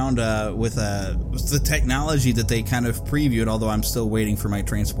some ground with the technology that they kind of previewed, although I'm still waiting for my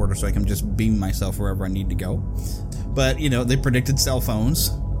transporter so I can just beam myself wherever I need to go. But, they predicted cell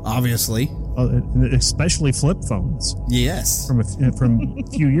phones, obviously. Especially flip phones. Yes. From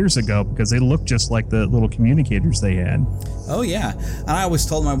a few years ago, because they look just like the little communicators they had. Oh, yeah. And I always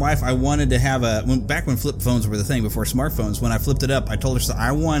told my wife I wanted to have back when flip phones were the thing, before smartphones, when I flipped it up, I told her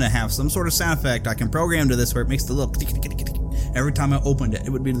I want to have some sort of sound effect I can program to this where it makes the little every time I opened it. It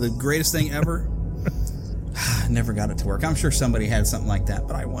would be the greatest thing ever. Never got it to work. I'm sure somebody had something like that,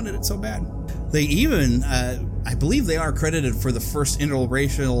 but I wanted it so bad. They even, I believe they are credited for the first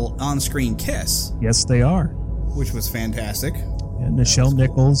interracial on-screen kiss. Yes, they are. Which was fantastic. And Nichelle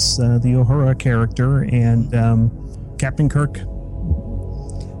Nichols, the Uhura character, and Captain Kirk.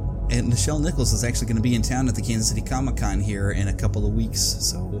 And Nichelle Nichols is actually going to be in town at the Kansas City Comic-Con here in a couple of weeks,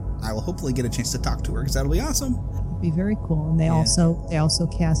 so I will hopefully get a chance to talk to her, because that'll be awesome. Be very cool. And they also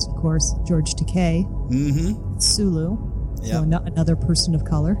cast, of course, George Takei, Sulu, so another person of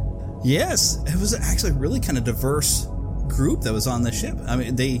color. Yes, it was actually a really kind of diverse group that was on the ship. I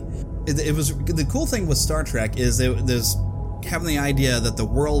mean, it was the cool thing with Star Trek is there's having the idea that the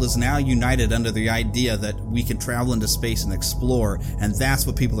world is now united under the idea that we can travel into space and explore, and that's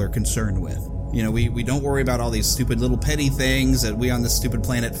what people are concerned with. We don't worry about all these stupid little petty things that we on this stupid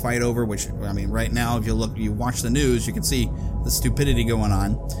planet fight over, which, I mean, right now, if you watch the news, you can see the stupidity going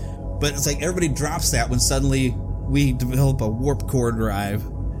on. But it's like everybody drops that when suddenly we develop a warp core drive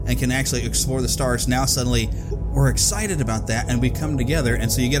and can actually explore the stars. Now suddenly we're excited about that, and we come together, and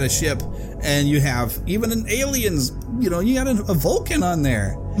so you get a ship, and you have even an aliens, you got a Vulcan on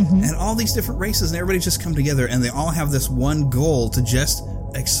there, and all these different races, and everybody just come together, and they all have this one goal to just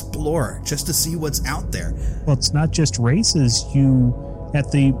explore, just to see what's out there. Well, it's not just races. At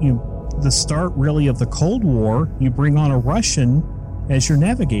the start really of the Cold War, you bring on a Russian as your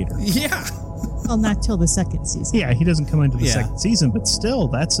navigator. Yeah. Well, not till the second season. Yeah, he doesn't come into the second season, but still,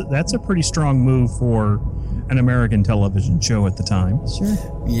 that's a pretty strong move for an American television show at the time.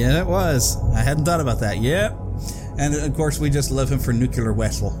 Sure. Yeah, it was. I hadn't thought about that. Yep. And of course, we just love him for Nuclear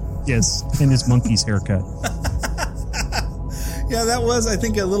Vessel. Yes, and his monkey's haircut. Yeah, that was, I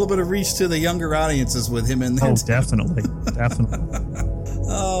think, a little bit of reach to the younger audiences with him in there. Oh, definitely.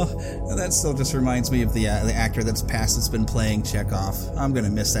 Oh, that still just reminds me of the actor that's been playing Chekhov. I'm going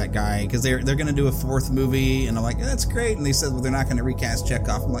to miss that guy, because they're going to do a 4th movie, and I'm like, that's great. And they said, well, they're not going to recast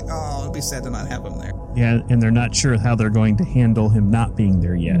Chekhov. I'm like, oh, it'd be sad to not have him there. Yeah, and they're not sure how they're going to handle him not being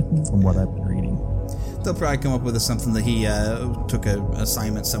there yet, from what I've been reading. They'll probably come up with something that he took an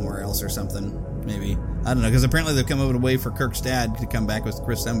assignment somewhere else or something, maybe. I don't know, because apparently they've come up with a way for Kirk's dad to come back with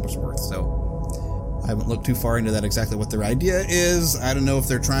Chris Hemsworth, so I haven't looked too far into that exactly what their idea is. I don't know if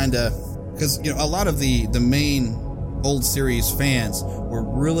they're trying to, because a lot of the main old series fans were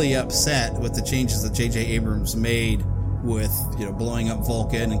really upset with the changes that J.J. Abrams made with blowing up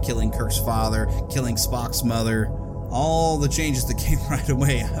Vulcan and killing Kirk's father, killing Spock's mother, all the changes that came right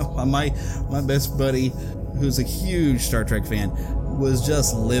away. My best buddy, who's a huge Star Trek fan, was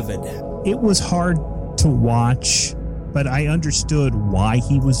just livid. It was hard to watch but I understood why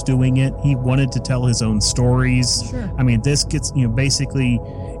he was doing it. He wanted to tell his own stories. Sure. I mean, this gets, basically,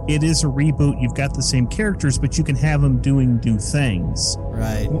 it is a reboot. You've got the same characters, but you can have them doing new things.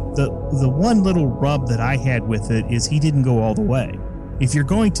 Right. The one little rub that I had with it is he didn't go all the way. If you're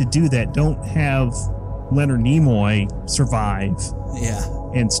going to do that, don't have Leonard Nimoy survive. Yeah.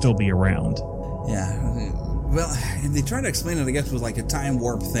 And still be around. Yeah. Well, they try to explain it, I guess, with like a time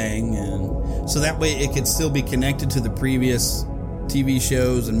warp thing, and so that way it could still be connected to the previous TV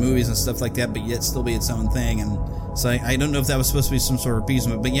shows and movies and stuff like that, but yet still be its own thing. And so I don't know if that was supposed to be some sort of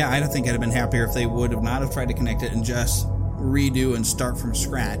appeasement, but yeah, I don't think I'd have been happier if they would have not have tried to connect it and just redo and start from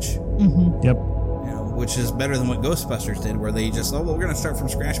scratch. Mm-hmm. Yep. Which is better than what Ghostbusters did, where they just, we're going to start from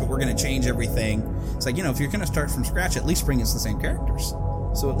scratch, but we're going to change everything. It's like, if you're going to start from scratch, at least bring us the same characters.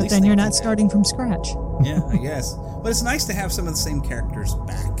 So but then you're not starting from scratch. Yeah, I guess. But it's nice to have some of the same characters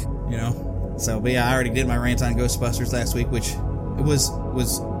back, So, but yeah, I already did my rant on Ghostbusters last week, which it was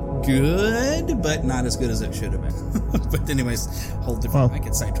good, but not as good as it should have been. But anyways, whole different. I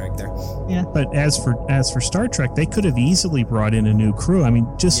get sidetracked there. Yeah. But as for Star Trek, they could have easily brought in a new crew. I mean,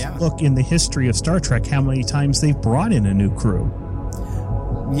 just look in the history of Star Trek how many times they've brought in a new crew.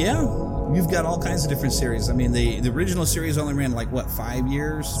 Yeah. You've got all kinds of different series. I mean, the original series only ran 5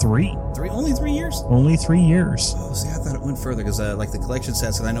 years? Three. Only 3 years? Only 3 years. Oh, see, I thought it went further because the collection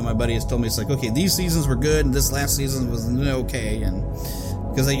sets, and I know my buddy has told me, it's like, okay, these seasons were good and this last season was okay, and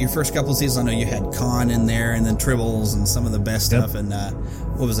because your first couple of seasons, I know you had Khan in there and then Tribbles and some of the best stuff, and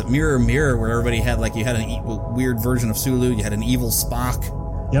what was it, Mirror Mirror, where everybody had you had a weird version of Sulu, you had an evil Spock.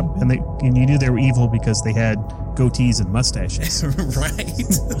 Yep, and you knew they were evil because they had goatees and mustaches. Right.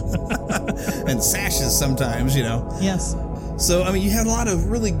 And sashes sometimes, Yes. So, I mean, you had a lot of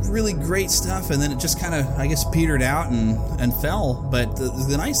really, really great stuff, and then it just kind of, I guess, petered out and fell. But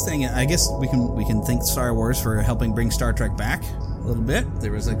the nice thing, I guess we can thank Star Wars for helping bring Star Trek back a little bit.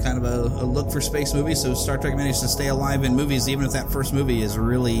 There was a kind of a look for space movies, so Star Trek managed to stay alive in movies, even if that first movie is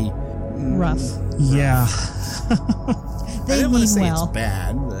really... rough. Yeah. They I didn't mean want to say well. it's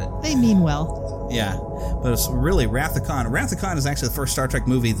bad, but... They mean well. Yeah. But it's really Wrath of Khan. Wrath of Khan is actually the first Star Trek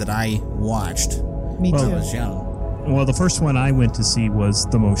movie that I watched. Me too. When I was young. Well, the first one I went to see was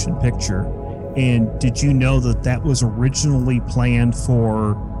the motion picture. And did you know that was originally planned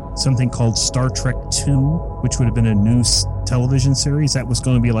for something called Star Trek 2, which would have been a new television series? That was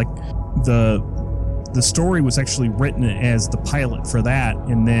going to be the story was actually written as the pilot for that.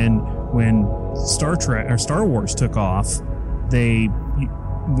 And then when Star Wars took off, they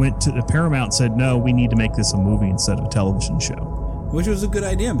went to the Paramount and said, no, we need to make this a movie instead of a television show. Which was a good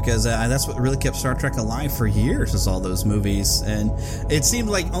idea, because that's what really kept Star Trek alive for years, is all those movies. And it seemed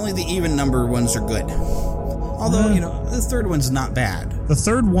like only the even number ones are good. Although, the third one's not bad. The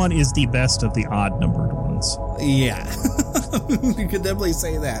third one is the best of the odd numbered ones. Yeah. You could definitely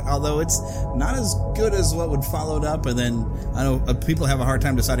say that. Although it's not as good as what would follow it up. And then I know people have a hard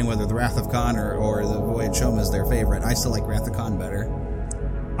time deciding whether the Wrath of Khan or the Voyage Home is their favorite. I still like Wrath of Khan better.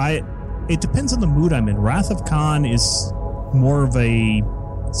 It depends on the mood I'm in. Wrath of Khan is more of a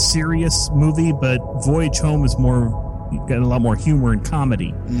serious movie, but Voyage Home is got a lot more humor and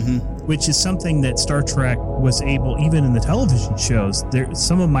comedy, which is something that Star Trek was able, even in the television shows.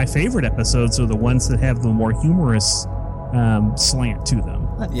 Some of my favorite episodes are the ones that have the more humorous slant to them.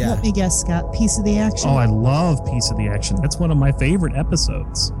 Let me guess, Scott, Piece of the Action? Oh, I love Piece of the Action. That's one of my favorite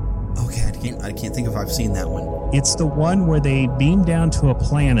episodes. Okay, I can't think if I've seen that one. It's the one where they beam down to a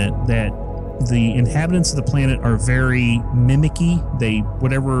planet that the inhabitants of the planet are very mimicky. They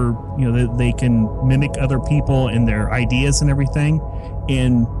can mimic other people and their ideas and everything.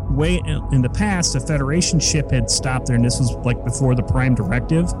 And way in the past, a Federation ship had stopped there, and this was before the Prime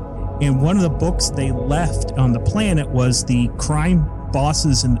Directive. And one of the books they left on the planet was the crime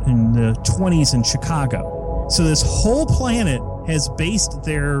bosses in the 20s in Chicago. So this whole planet has based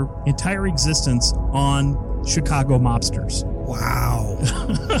their entire existence on Chicago mobsters. Wow.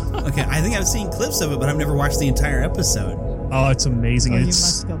 Okay, I think I've seen clips of it, but I've never watched the entire episode. Oh, it's amazing. You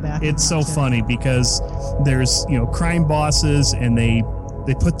must go back. It's so funny because there's crime bosses, and they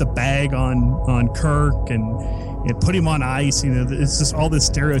put the bag on Kirk and put him on ice. It's just all this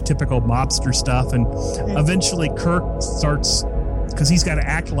stereotypical mobster stuff, and eventually Kirk starts, because he's got to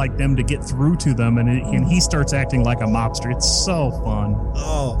act like them to get through to them, and he starts acting like a mobster. It's so fun.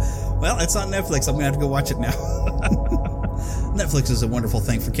 Oh, well, it's on Netflix. I'm gonna have to go watch it now. Netflix is a wonderful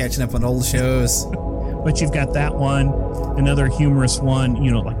thing for catching up on old shows. But you've got that one, another humorous one,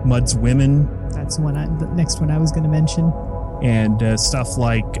 like Mud's Women. That's the next one I was going to mention. And stuff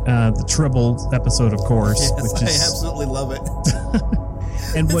like the Tribble episode, of course. Yes, I absolutely love it.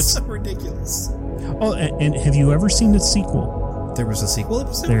 And it's so ridiculous. Oh, and have you ever seen the sequel? There was a sequel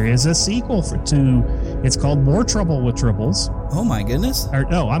episode? There is a sequel it's called More Trouble with Tribbles. Oh my goodness.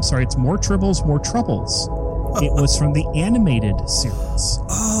 No, I'm sorry, it's More Tribbles, More Troubles. It was from the animated series.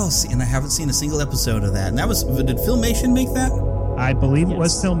 Oh, see, and I haven't seen a single episode of that. And did Filmation make that? I believe it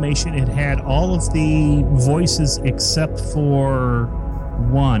was Filmation. It had all of the voices except for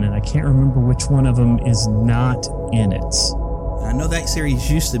one, and I can't remember which one of them is not in it. I know that series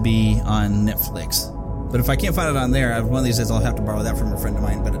used to be on Netflix. But if I can't find it on there, one of these days I'll have to borrow that from a friend of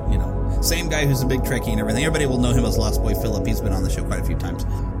mine. But, same guy who's a big Trekkie and everything. Everybody will know him as Lost Boy Philip. He's been on the show quite a few times.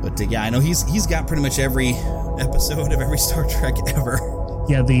 But, yeah, I know he's got pretty much every episode of every Star Trek ever.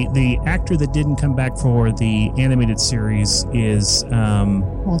 Yeah, the actor that didn't come back for the animated series is...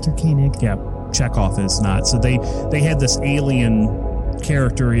 Walter Koenig. Yeah, Chekhov is not. So they had this alien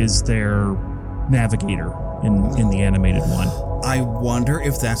character as their navigator in the animated one. I wonder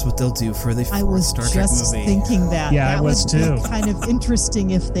if that's what they'll do for the fourth Star Trek movie. I was just thinking that. Yeah, I was too. That would be kind of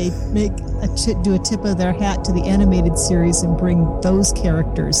interesting if they do a tip of their hat to the animated series and bring those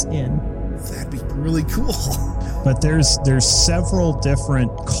characters in. That'd be really cool. But there's several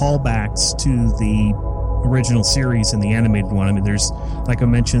different callbacks to the original series and the animated one. I mean, there's, like I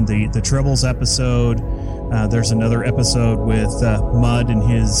mentioned, the Tribbles episode. There's another episode with Mudd and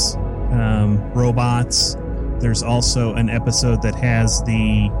his robots. There's also an episode that has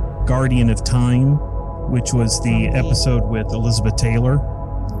the Guardian of Time, which was the episode with Elizabeth Taylor.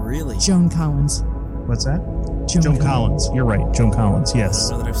 Really? Joan Collins. What's that? Joan Collins. You're right. Joan Collins.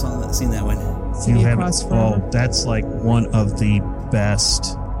 Yes. I don't know that I've seen that one. City Across Forever. Oh, that's like one of the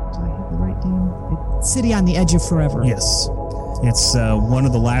best. Do I have the right name? City on the Edge of Forever. Yes. It's one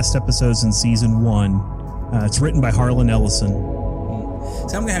of the last episodes in season 1. It's written by Harlan Ellison.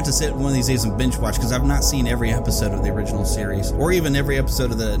 So I'm going to have to sit one of these days and binge watch because I've not seen every episode of the original series or even every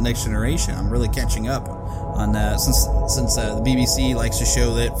episode of the Next Generation. I'm really catching up on since the BBC likes to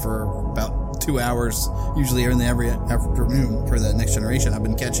show that for about 2 hours, usually in every afternoon for the Next Generation. I've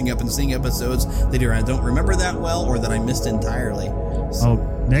been catching up and seeing episodes that either I don't remember that well or that I missed entirely. So. Oh,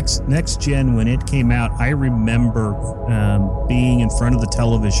 Next Gen, when it came out, I remember being in front of the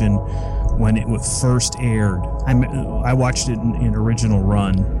television when it was first aired. I watched it in original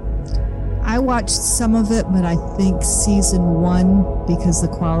run. I watched some of it, but I think season 1, because the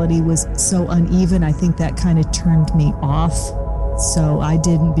quality was so uneven, I think that kind of turned me off. So I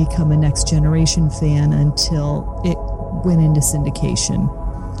didn't become a Next Generation fan until it went into syndication.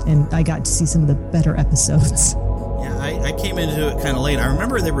 And I got to see some of the better episodes. Yeah, I came into it kind of late. I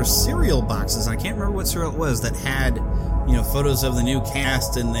remember there were cereal boxes. I can't remember what cereal it was that had, photos of the new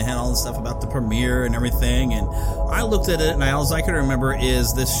cast, and they had all the stuff about the premiere and everything. And I looked at it, and all I could remember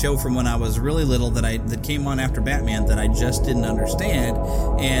is this show from when I was really little that came on after Batman that I just didn't understand.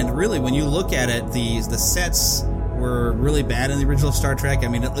 And really, when you look at it, the sets were really bad in the original Star Trek. I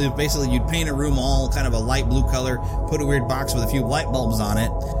mean, basically, you'd paint a room all kind of a light blue color, put a weird box with a few light bulbs on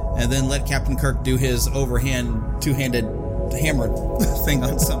it, and then let Captain Kirk do his overhand, two-handed hammer thing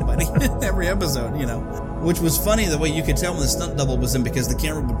on somebody every episode, Which was funny the way you could tell when the stunt double was in because the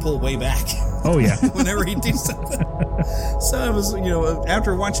camera would pull way back. Oh, yeah. Whenever he'd do something. So it was,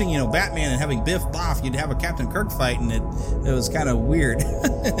 after watching, Batman and having Biff Boff, you'd have a Captain Kirk fight, and it was kind of weird.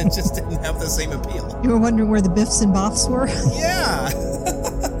 It just didn't have the same appeal. You were wondering where the Biffs and Boffs were? Yeah.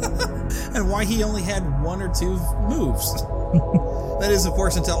 And why he only had 1 or 2 moves. That is, of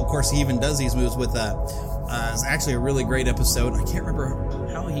course, until, he even does these moves with, it's actually a really great episode. I can't remember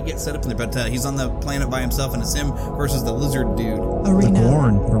how he gets set up in there, but he's on the planet by himself, and it's him versus the lizard dude. Arena. The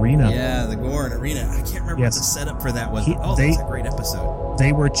Gorn Arena. Yeah, the Gorn Arena. I can't remember what the setup for that was. That's a great episode.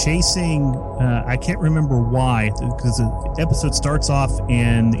 They were chasing, I can't remember why, because the episode starts off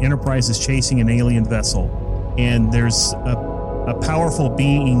and the Enterprise is chasing an alien vessel, and there's a powerful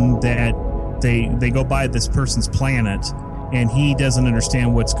being that they go by this person's planet, and he doesn't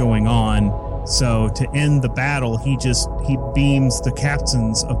understand what's going on. So to end the battle, he beams the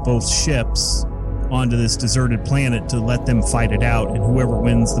captains of both ships onto this deserted planet to let them fight it out, and whoever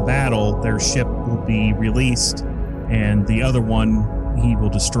wins the battle, their ship will be released, and the other one he will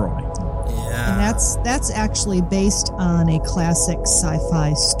destroy. Yeah. And that's actually based on a classic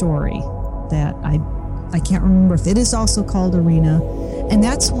sci-fi story that I can't remember if it is also called Arena. And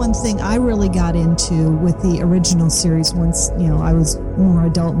that's one thing I really got into with the original series once, I was more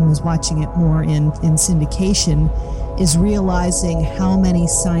adult and was watching it more in syndication, is realizing how many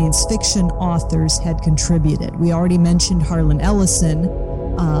science fiction authors had contributed. We already mentioned Harlan Ellison,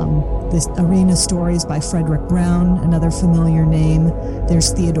 this Arena stories by Frederick Brown, another familiar name.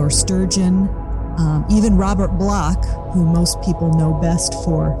 There's Theodore Sturgeon, even Robert Bloch, who most people know best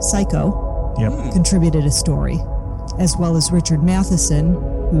for Psycho. contributed a story, as well as Richard Matheson,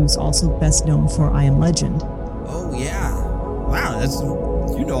 who's also best known for I Am Legend. Oh, yeah. Wow,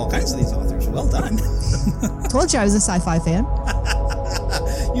 you know all kinds of these authors. Well done. Told you I was a sci-fi fan.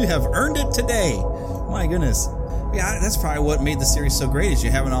 You have earned it today. My goodness. Yeah, that's probably what made the series so great, is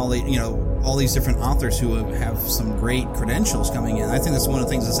you having all these different authors who have some great credentials coming in. I think that's one of the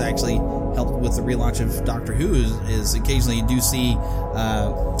things that's actually helped with the relaunch of Doctor Who is occasionally you do see,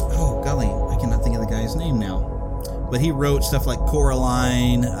 oh golly, I cannot think of the guy's name now. But he wrote stuff like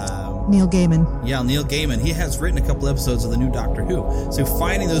Coraline. Neil Gaiman. Yeah, Neil Gaiman. He has written a couple episodes of the new Doctor Who. So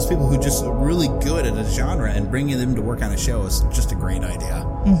finding those people who are just really good at a genre and bringing them to work on a show is just a great idea.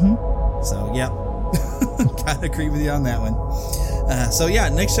 Mm-hmm. So, yeah. Gotta agree with you on that one. So, yeah,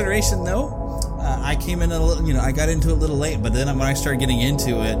 Next Generation, though. I came in a little, I got into it a little late, but then when I started getting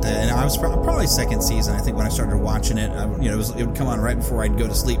into it, and I was probably second season, I think, when I started watching it, it would come on right before I'd go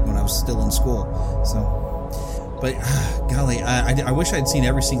to sleep when I was still in school. So. But, golly, I wish I'd seen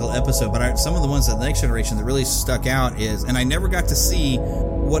every single episode, but some of the ones that the Next Generation that really stuck out is, and I never got to see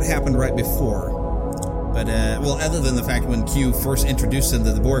what happened right before. But, other than the fact when Q first introduced them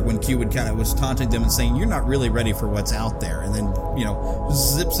to the Borg, when Q was taunting them and saying, you're not really ready for what's out there, and then,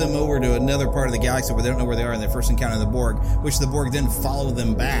 zips them over to another part of the galaxy where they don't know where they are in their first encounter of the Borg, which the Borg then follow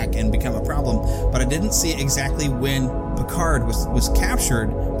them back and become a problem. But I didn't see exactly when Picard was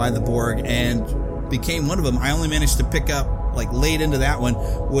captured by the Borg and became one of them. I only managed to pick up late into that one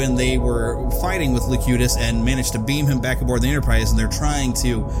when they were fighting with Locutus and managed to beam him back aboard the Enterprise, and they're trying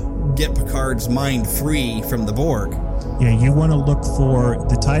to get Picard's mind free from the Borg. Yeah, you want to look for,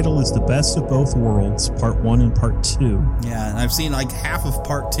 the title is The Best of Both Worlds, Part 1 and Part 2. Yeah, and I've seen half of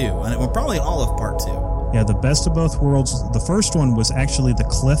Part 2, and probably all of Part 2. Yeah, The Best of Both Worlds. The first one was actually the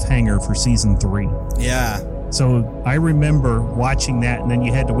cliffhanger for Season 3. Yeah. So I remember watching that, and then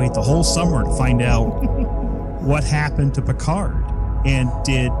you had to wait the whole summer to find out what happened to Picard. And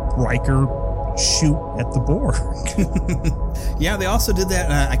did Riker shoot at the Borg? Yeah, they also did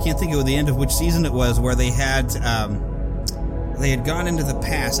that. I can't think of the end of which season it was, where they had gone into the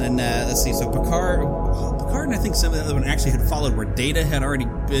past. And let's see, so Picard and I think some of the other one actually had followed where Data had already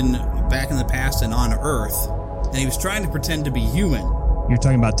been back in the past and on Earth. And he was trying to pretend to be human. You're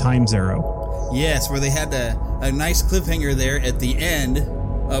talking about Time Zero. Yes, where they had a nice cliffhanger there at the end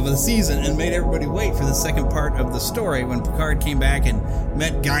of the season and made everybody wait for the second part of the story when Picard came back and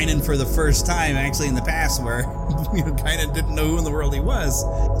met Guinan for the first time, actually in the past, where Guinan didn't know who in the world he was.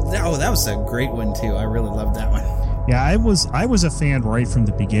 That was a great one, too. I really loved that one. Yeah, I was a fan right from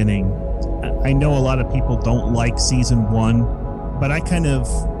the beginning. I know a lot of people don't like Season 1, but I kind of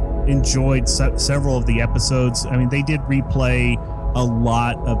enjoyed several of the episodes. I mean, they did replay a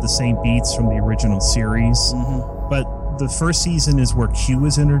lot of the same beats from the original series, but the first season is where Q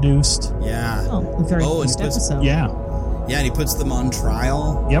is introduced. Yeah. Oh, the very first episode. Yeah. Yeah, and he puts them on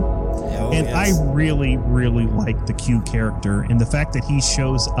trial. Yep. I really, really like the Q character, and the fact that he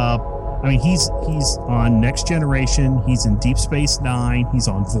shows up. I mean, he's on Next Generation, he's in Deep Space Nine, he's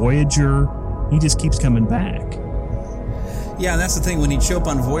on Voyager. He just keeps coming back. Yeah, and that's the thing. When he'd show up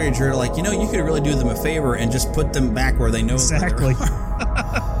on Voyager, you could really do them a favor and just put them back where they know exactly.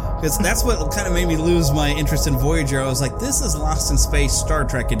 Because that's what kind of made me lose my interest in Voyager. I was like, this is Lost in Space Star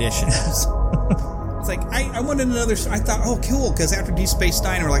Trek edition. It's like, I wanted another... I thought, oh, cool, because after Deep Space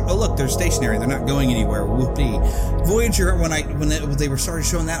Nine, we're like, oh, look, they're stationary. They're not going anywhere. Whoopee. Voyager, when they were started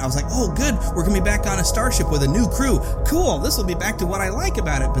showing that, I was like, oh, good, we're going to be back on a starship with a new crew. Cool, this will be back to what I like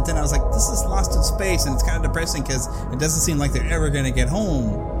about it. But then I was like, this is Lost in Space, and it's kind of depressing because it doesn't seem like they're ever going to get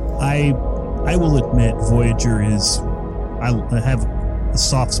home. I will admit, Voyager is... I have a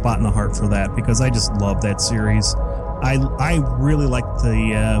soft spot in the heart for that, because I just love that series. I really liked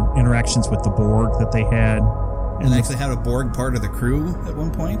the interactions with the Borg that they had. And they actually had a Borg part of the crew at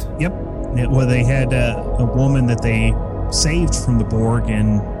one point? Yep. Well, they had a woman that they saved from the Borg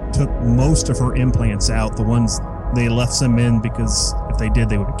and took most of her implants out. The ones they left some in because if they did,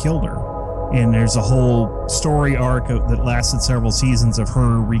 they would have killed her. And there's a whole story arc that lasted several seasons of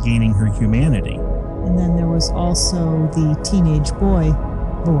her regaining her humanity. And then there was also the teenage boy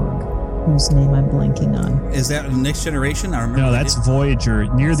Borg, whose name I'm blanking on. Is that Next Generation? I remember. No, that's Voyager.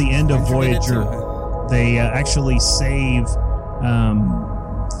 Near the end of Voyager, they actually save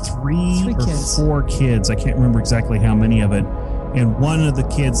three or kids. 4 kids. I can't remember exactly how many of it. And one of the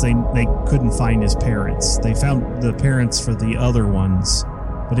kids, they couldn't find his parents. They found the parents for the other ones,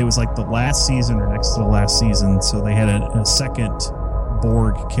 but it was like the last season or next to the last season, so they had a second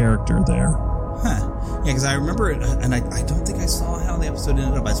Borg character there. Huh. Yeah, because I remember it, and I don't think I saw how the episode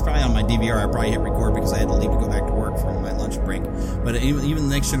ended up. It's probably on my DVR. I probably hit record because I had to leave to go back to work for my lunch break. But even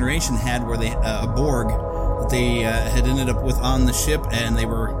the Next Generation had where they a Borg that they had ended up with on the ship, and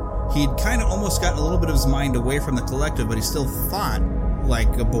he'd kind of almost gotten a little bit of his mind away from the collective, but he still thought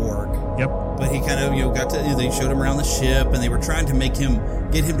like a Borg. Yep. But he kind of they showed him around the ship, and they were trying to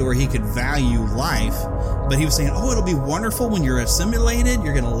get him to where he could value life. But he was saying, "Oh, it'll be wonderful when you're assimilated.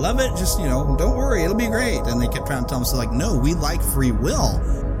 You're gonna love it. Just don't worry, it'll be great." And they kept trying to tell him, "So like, no, we like free will.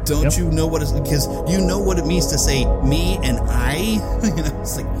 Don't you know what it's because you know what it means to say me and I."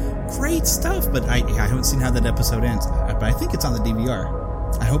 It's like great stuff. But I haven't seen how that episode ends. But I think it's on the DVR.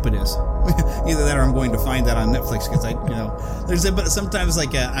 I hope it is. Either that or I'm going to find that on Netflix because but sometimes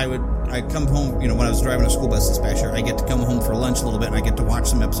like I come home, when I was driving a school bus this past year, I get to come home for lunch a little bit and I get to watch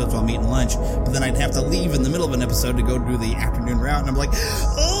some episodes while I'm eating lunch, but then I'd have to leave in the middle of an episode to go do the afternoon route, and I'm like,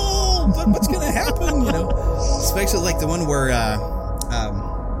 oh, but what's going to happen, Especially like the one where,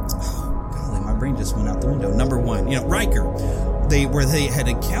 golly, my brain just went out the window. Number 1, Riker, where they had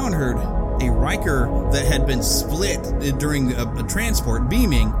encountered a Riker that had been split during a transport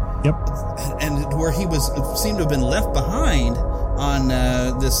beaming. Yep. And where he seemed to have been left behind on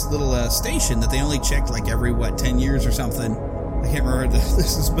this little station that they only checked like every 10 years or something. I can't remember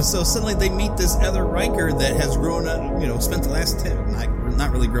this, but so suddenly they meet this other Riker that has grown up, spent the last 10,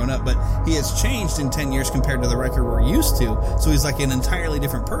 not really grown up, but he has changed in 10 years compared to the Riker we're used to. So he's like an entirely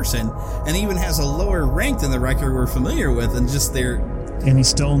different person, and even has a lower rank than the Riker we're familiar with, and just and he's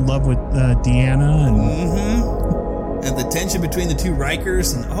still in love with Deanna, and the tension between the two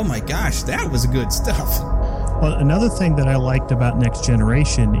Rikers, and oh my gosh, that was good stuff. Well, another thing that I liked about Next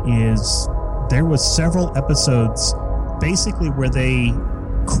Generation is there was several episodes basically where they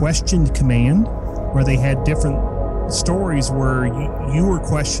questioned command, where they had different stories where you were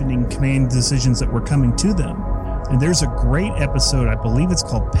questioning command decisions that were coming to them. And there's a great episode, I believe it's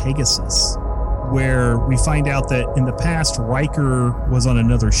called Pegasus, where we find out that in the past Riker was on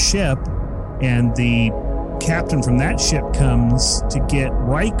another ship, and the captain from that ship comes to get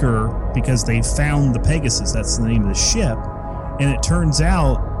Riker because they found the Pegasus. That's the name of the ship. And it turns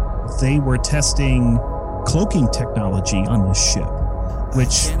out they were testing cloaking technology on this ship,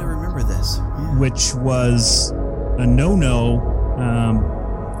 which I can't remember this. Yeah. Which was a no-no.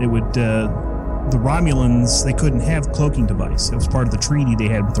 It would the Romulans, they couldn't have cloaking device. It was part of the treaty they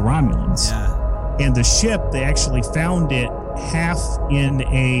had with the Romulans. Yeah. And the ship, they actually found it half in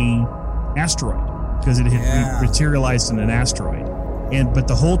a asteroid because it had materialized in an asteroid. But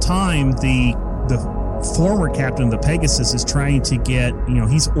the whole time, the former captain of the Pegasus is trying to get,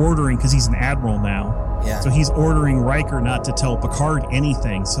 he's ordering, because he's an admiral now. Yeah. So he's ordering Riker not to tell Picard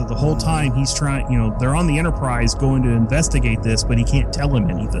anything. So the whole time he's trying, they're on the Enterprise going to investigate this, but he can't tell him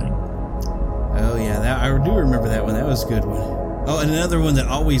anything. Oh yeah, I do remember that one. That was a good one. Oh, and another one that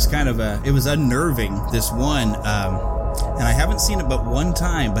always kind of it was unnerving. This one, and I haven't seen it but one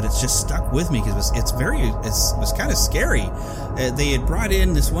time, but it's just stuck with me because it was kind of scary. They had brought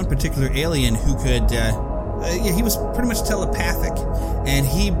in this one particular alien who could, he was pretty much telepathic, and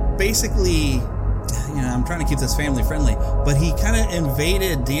he basically, I'm trying to keep this family friendly, but he kind of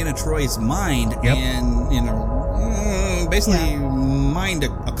invaded Deanna Troy's mind, and basically mind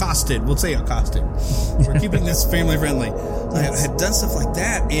accosted. We'll say accosted. We're keeping this family friendly. Had done stuff like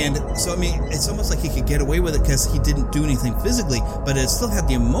that, and so it's almost like he could get away with it because he didn't do anything physically, but it still had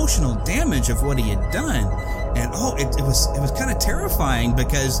the emotional damage of what he had done, and it was kind of terrifying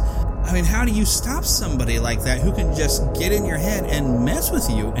because how do you stop somebody like that who can just get in your head and mess with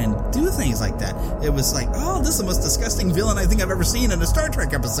you and do things like that? It was like, this is the most disgusting villain I think I've ever seen in a Star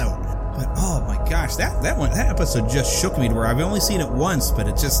Trek episode. But oh my gosh, that episode just shook me to where I've only seen it once, but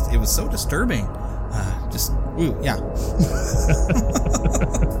it was so disturbing. Yeah.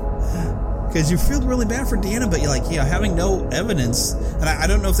 Because you feel really bad for Deanna, but you're like, having no evidence. And I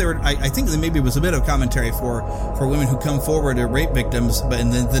don't know if they were, I think that maybe it was a bit of commentary for women who come forward as rape victims, but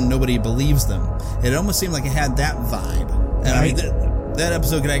then nobody believes them. It almost seemed like it had that vibe. And that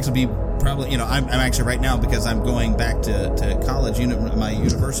episode could actually be probably, I'm actually right now, because I'm going back to college, my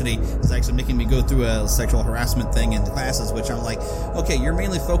university is actually making me go through a sexual harassment thing in classes, which I'm like, okay, you're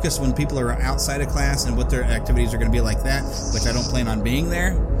mainly focused when people are outside of class and what their activities are going to be like that, which I don't plan on being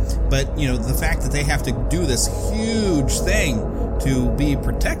there. But, the fact that they have to do this huge thing to be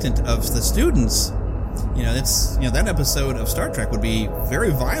protectant of the students, that episode of Star Trek would be very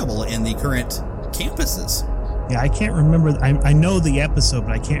viable in the current campuses. Yeah, I can't remember. I know the episode,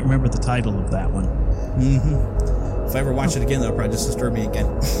 but I can't remember the title of that one. Mm-hmm. If I ever watch it again, that'll probably just disturb me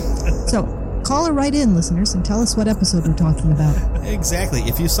again. So, caller right in, listeners, and tell us what episode we're talking about. Exactly.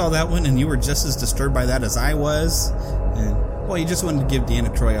 If you saw that one and you were just as disturbed by that as I was, and, well, you just wanted to give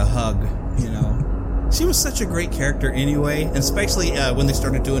Deanna Troi a hug, you know. She was such a great character anyway, and especially when they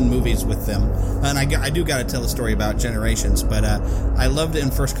started doing movies with them. And I do got to tell a story about Generations, but I loved it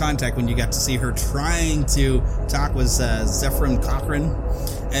in First Contact when you got to see her trying to talk with Zephyrin Cochrane,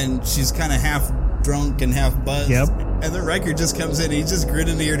 and she's kind of half drunk and half buzzed. Yep. And then Riker just comes in, and he's just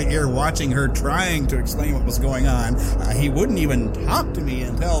grinning ear to ear watching her trying to explain what was going on. He wouldn't even talk to me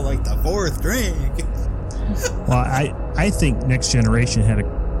until like the fourth drink. Well, I think Next Generation had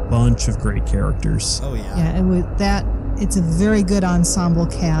a bunch of great characters. Oh yeah. Yeah, it's a very good ensemble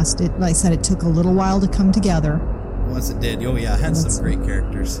cast. Like I said, it took a little while to come together. Once it did, oh yeah, it had some great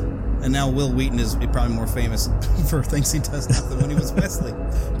characters. And now Will Wheaton is probably more famous for things he does now than when he was Wesley.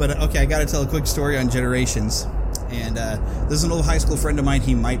 But okay, I got to tell a quick story on Generations. And this is an old high school friend of mine.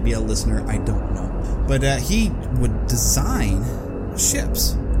 He might be a listener. I don't know. But he would design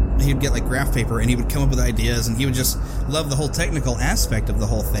ships. He'd get like graph paper and he would come up with ideas, and he would just love the whole technical aspect of the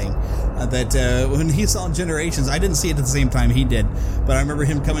whole thing. When he saw Generations, I didn't see it at the same time he did, but I remember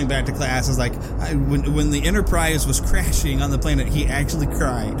him coming back to class. I was like, when the Enterprise was crashing on the planet, he actually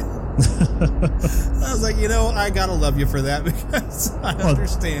cried. I was like, I gotta love you for that, because I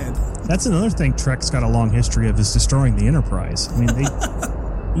understand. That's another thing Trek's got a long history of, is destroying the Enterprise. I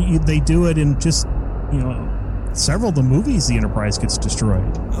mean, they do it in just, several of the movies the Enterprise gets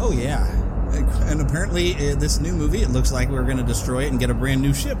destroyed. Oh, yeah. And apparently, this new movie, it looks like we're going to destroy it and get a brand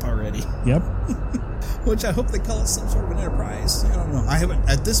new ship already. Yep. Which I hope they call it some sort of an Enterprise. I don't know.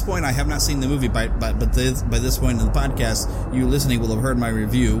 At this point, I have not seen the movie, but by this point in the podcast, you listening will have heard my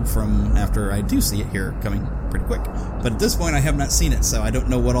review from after I do see it here coming pretty quick. But at this point, I have not seen it, so I don't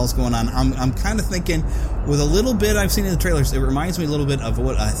know what all's going on. I'm kind of thinking, with a little bit I've seen in the trailers, it reminds me a little bit of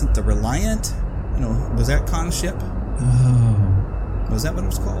what I think the Reliant. Was that Khan's ship? Oh. Was that what it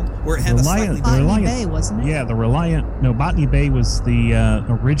was called? Where it had Botany Bay, wasn't it? Yeah, the Reliant. No, Botany Bay was the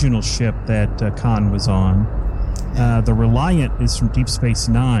original ship that Khan was on. The Reliant is from Deep Space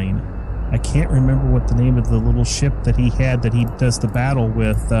Nine. I can't remember what the name of the little ship that he had that he does the battle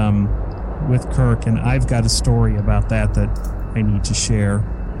with Kirk, and I've got a story about that I need to share.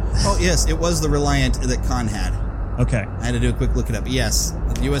 Oh, yes, it was the Reliant that Khan had. Okay. I had to do a quick look it up. Yes,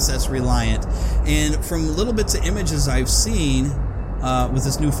 the USS Reliant. And from little bits of images I've seen with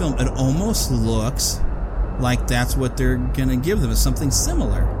this new film, it almost looks like that's what they're going to give them, is something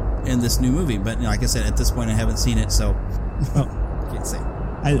similar in this new movie. But like I said, at this point I haven't seen it, so can't say.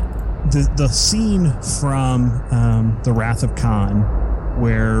 The scene from The Wrath of Khan,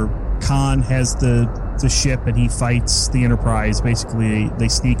 where Khan has the ship and he fights the Enterprise. Basically, they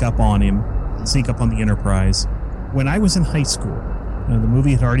sneak up on the Enterprise. When I was in high school, the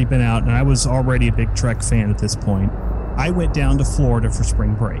movie had already been out, and I was already a big Trek fan at this point. I went down to Florida for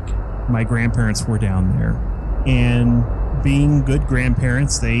spring break. My grandparents were down there, and being good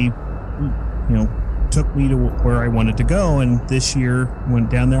grandparents, they, took me to where I wanted to go. And this year, went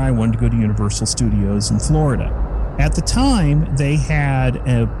down there. I wanted to go to Universal Studios in Florida. At the time, they had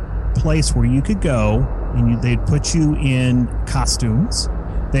a place where you could go, and they'd put you in costumes.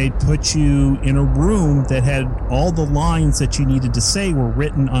 They'd put you in a room that had all the lines that you needed to say were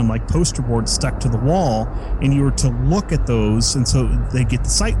written on like poster boards stuck to the wall, and you were to look at those, and so they get the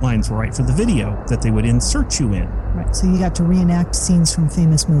sight lines right for the video that they would insert you in. Right, so you got to reenact scenes from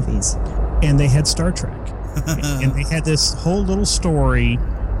famous movies. And they had Star Trek. And they had this whole little story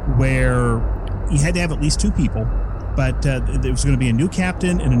where you had to have at least two people, but there was going to be a new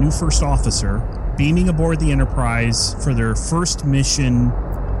captain and a new first officer beaming aboard the Enterprise for their first mission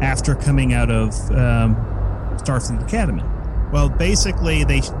after coming out of Starfleet Academy. Well, basically,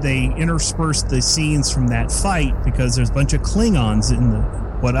 they interspersed the scenes from that fight because there's a bunch of Klingons in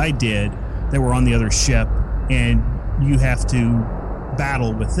what I did that were on the other ship, and you have to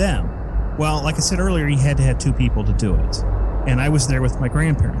battle with them. Well, like I said earlier, you had to have two people to do it. And I was there with my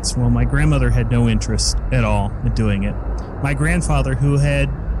grandparents. Well, my grandmother had no interest at all in doing it. My grandfather, who had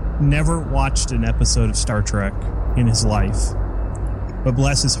never watched an episode of Star Trek in his life, but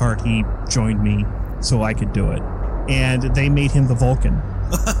bless his heart, he joined me so I could do it. And they made him the Vulcan.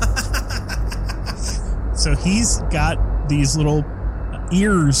 So he's got these little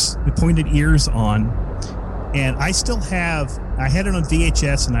ears, the pointed ears on. And I had it on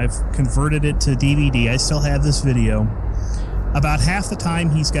VHS and I've converted it to DVD. I still have this video. About half the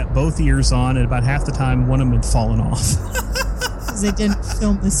time he's got both ears on, and about half the time one of them had fallen off. Because they didn't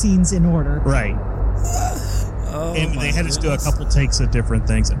film the scenes in order. Right. Oh, and they had to do a couple takes of different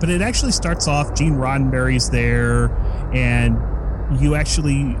things. But it actually starts off, Gene Roddenberry's there, and you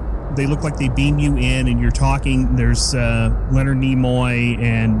actually they look like they beam you in, and you're talking. There's Leonard Nimoy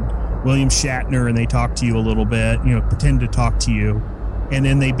and William Shatner, and they talk to you a little bit. Pretend to talk to you, and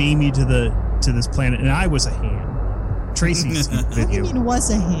then they beam you to this planet. And I was a ham. Tracy's video. What do you mean was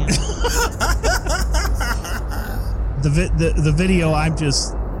a ham? The video,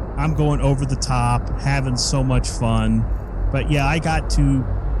 I'm going over the top, having so much fun. But yeah, I got to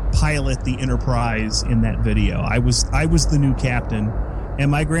pilot the Enterprise in that video. I was the new captain, and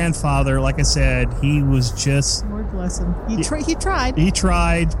my grandfather, like I said, he was just, Lord bless him. He tried. He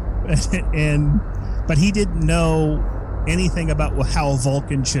tried, but he didn't know anything about how a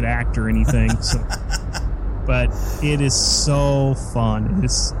Vulcan should act or anything. So, but it is so fun.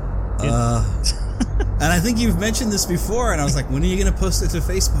 And I think you've mentioned this before, and I was like, when are you going to post it to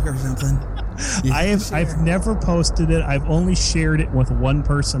Facebook or something? I've never posted it. I've only shared it with one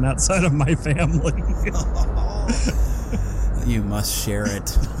person outside of my family. You must share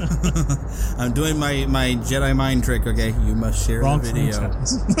it. I'm doing my Jedi mind trick, okay? You must share the video.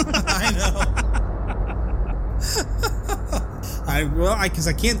 I know. Because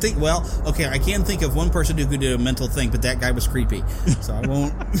I can't think. Well, okay, I can think of one person who could do a mental thing, but that guy was creepy, so I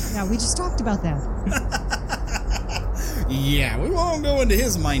won't. Yeah, we just talked about that. Yeah, we won't go into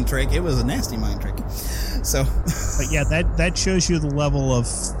his mind trick. It was a nasty mind trick. So, but yeah, that shows you the level of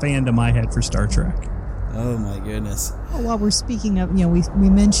fandom I had for Star Trek. Oh my goodness. Well, while we're speaking of, we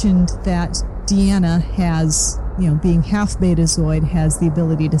mentioned that Deanna has, being half Betazoid, has the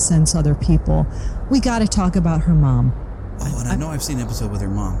ability to sense other people. We got to talk about her mom. Oh, and I know I've seen an episode with her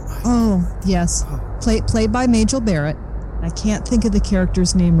mom. Oh, yes. Played by Majel Barrett. I can't think of the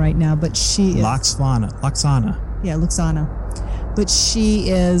character's name right now, but she is... Loxana. Yeah, Luxana. But she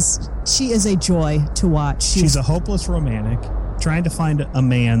is a joy to watch. She's a hopeless romantic, trying to find a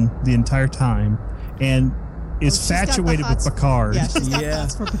man the entire time, and is infatuated with Picard. Yeah, she's got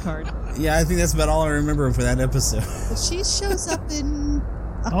hots for Picard. Yeah, I think that's about all I remember for that episode. But she shows up in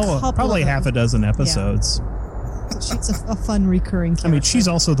probably half a dozen episodes. Yeah. She's a fun recurring character. I mean, she's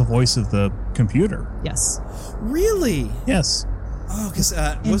also the voice of the computer. Yes. Really? Yes. Oh, because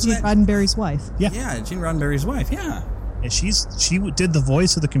Gene Roddenberry's wife. Yeah, Gene Roddenberry's wife. Yeah. And she did the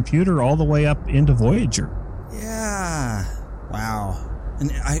voice of the computer all the way up into Voyager. Yeah. Wow. And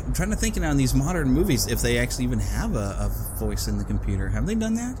I'm trying to think now in these modern movies if they actually even have a voice in the computer. Have they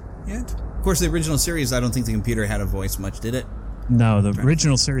done that yet? Of course, the original series, I don't think the computer had a voice much, did it? No, the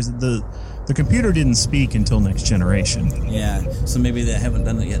original series, the computer didn't speak until Next Generation. Yeah, so maybe they haven't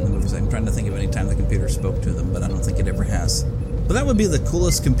done it yet in the movies. I'm trying to think of any time the computer spoke to them, but I don't think it ever has. But that would be the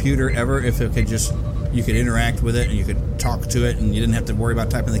coolest computer ever if it could you could interact with it and you could talk to it and you didn't have to worry about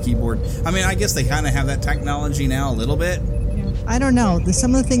typing the keyboard. I mean, I guess they kind of have that technology now a little bit. I don't know.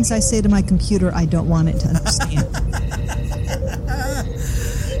 Some of the things I say to my computer, I don't want it to understand.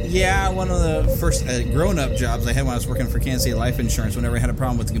 Yeah, one of the first grown-up jobs I had when I was working for Kansas City Life Insurance, whenever I had a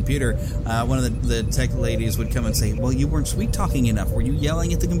problem with the computer, one of the tech ladies would come and say, well, you weren't sweet-talking enough. Were you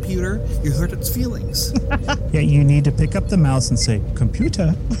yelling at the computer? You hurt its feelings. Yeah, you need to pick up the mouse and say,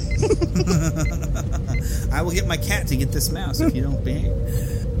 computer. I will get my cat to get this mouse if you don't behave.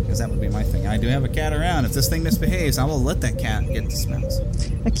 Because that would be my thing. I do have a cat around. If this thing misbehaves, I will let that cat get this mouse.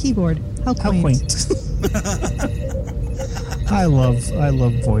 A keyboard. How quaint. I love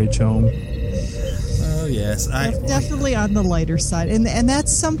Voyage Home. Oh yes, definitely on the lighter side, and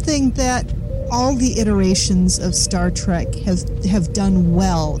that's something that all the iterations of Star Trek have done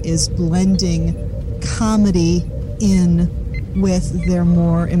well, is blending comedy in with their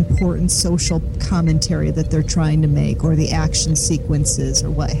more important social commentary that they're trying to make, or the action sequences,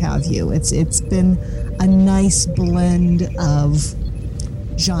 or what have you. It's been a nice blend of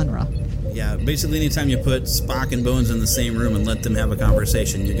genre. Yeah, basically anytime you put Spock and Bones in the same room and let them have a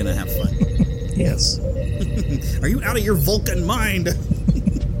conversation, you're going to have fun. Yes. Are you out of your Vulcan mind?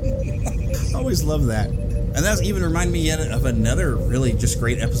 I always love that. And that's even remind me yet of another really just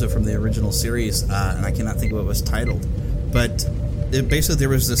great episode from the original series, and I cannot think of what it was titled. But basically there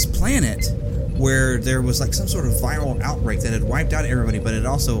was this planet where there was like some sort of viral outbreak that had wiped out everybody, but it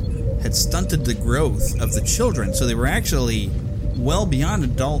also had stunted the growth of the children. So they were actually well beyond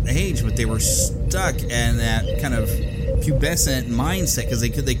adult age, but they were stuck in that kind of pubescent mindset because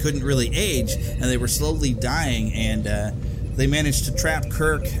they couldn't really age, and they were slowly dying. And they managed to trap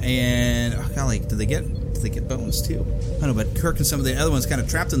Kirk and did they get Bones too? I don't know, but Kirk and some of the other ones kind of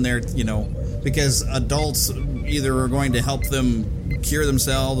trapped them there, because adults either were going to help them cure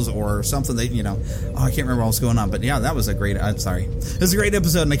themselves or something. I can't remember what was going on, but yeah, that was a great. I'm sorry, it was a great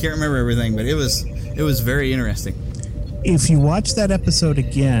episode, and I can't remember everything, but it was very interesting. If you watch that episode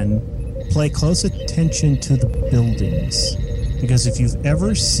again, pay close attention to the buildings. Because if you've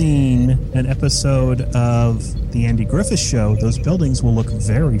ever seen an episode of The Andy Griffith Show, those buildings will look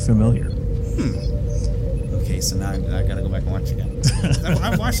very familiar. Okay, so now I got to go back and watch again.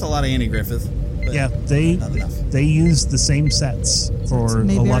 I've watched a lot of Andy Griffith. Yeah, they use the same sets for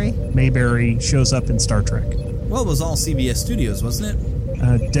Mayberry? a lot. Mayberry shows up in Star Trek. Well, it was all CBS Studios, wasn't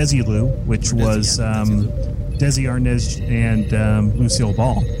it? Desilu, which was Desi Arnaz and Lucille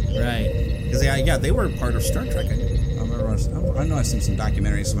Ball. Right. Because they were part of Star Trek. I know I've seen some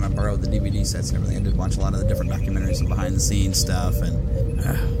documentaries when I borrowed the DVD sets and everything. I did watch a lot of the different documentaries and behind the scenes stuff. And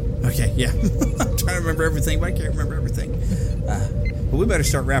okay, yeah, I'm trying to remember everything, but I can't remember everything. But we better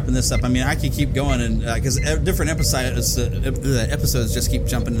start wrapping this up. I mean, I could keep going, and because different episodes, the episodes just keep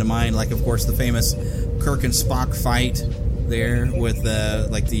jumping into mind. Like, of course, the famous Kirk and Spock fight there with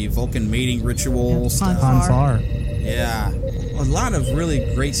like the Vulcan mating ritual stuff. Ponfar. Yeah. A lot of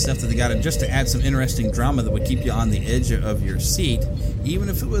really great stuff that they got, and just to add some interesting drama that would keep you on the edge of your seat, even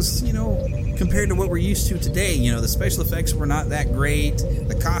if it was, compared to what we're used to today. The special effects were not that great.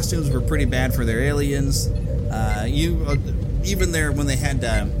 The costumes were pretty bad for their aliens. Even there when they had,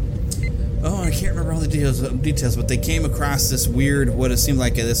 I can't remember all the details, but they came across this weird, what it seemed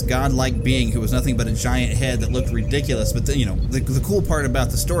like this godlike being who was nothing but a giant head that looked ridiculous. But the cool part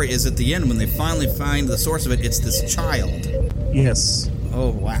about the story is at the end when they finally find the source of it, it's this child. Yes.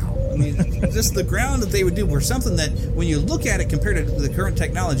 Oh, wow. I mean, just the ground that they would do were something that, when you look at it compared to the current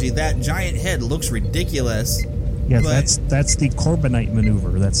technology, that giant head looks ridiculous. Yeah, that's the Corbinite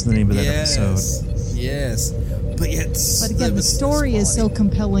maneuver. That's the name of that episode. Yes. But again, the story is so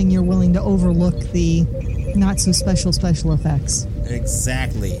compelling, you're willing to overlook the not so special effects.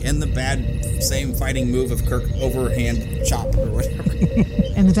 Exactly. And the bad same fighting move of Kirk overhand chop or whatever.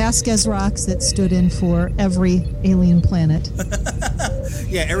 And the Vasquez rocks that stood in for every alien planet.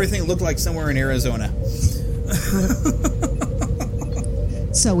 Yeah, everything looked like somewhere in Arizona.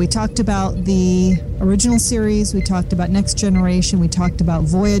 So we talked about the original series, we talked about Next Generation, we talked about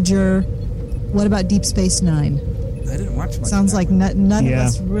Voyager. What about Deep Space Nine? I didn't watch much. Sounds like none of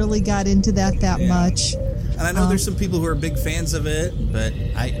us really got into that much. And I know there's some people who are big fans of it, but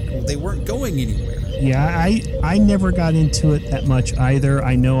they weren't going anywhere. Yeah, I never got into it that much either.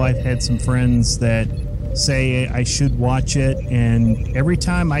 I know I've had some friends that say I should watch it, and every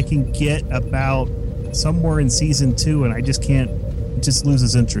time I can get about somewhere in season 2, and I just can't, it just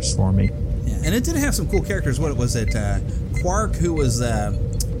loses interest for me. Yeah. And it did have some cool characters. What was it? Quark, who was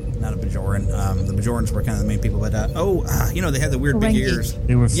not a Bajoran. The Bajorans were kind of the main people, but they had the weird Ferengi. Big ears.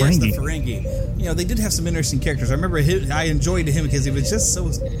 They were Yes, Ferengi. the Ferengi. They did have some interesting characters. I remember I enjoyed him because he was just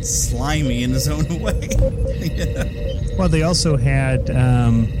so slimy in his own way. Yeah. Well, they also had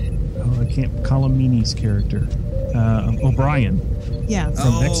I can't Colomini's character, O'Brien. Yeah,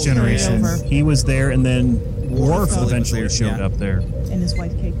 from Next Generation. He was there, and then Worf eventually showed up there. And his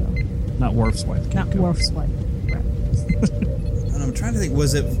wife Keiko. Not Worf's wife. Keiko. Not Worf's wife. Right. I'm trying to think.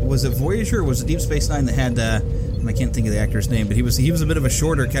 Was it Voyager or was it Deep Space Nine that had? I can't think of the actor's name, but he was a bit of a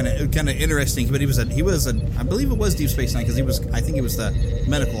shorter, kind of interesting. But he was I believe it was Deep Space Nine because I think he was the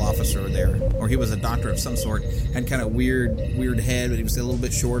medical officer there, or he was a doctor of some sort. Had kind of weird head, but he was a little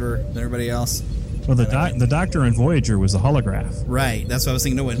bit shorter than everybody else. Well, the doctor in Voyager was a holograph. Right, that's what I was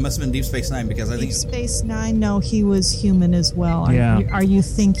thinking. No, it must have been Deep Space Nine because I think Deep Space Nine. No, he was human as well. Are you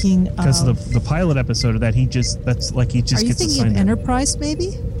thinking because the pilot episode of that he just Are you gets thinking assigned of Enterprise?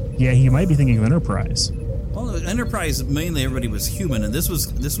 Maybe. Yeah, he might be thinking of Enterprise. Well, Enterprise mainly everybody was human, and this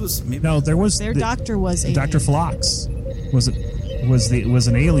was maybe Their doctor was Dr. Phlox was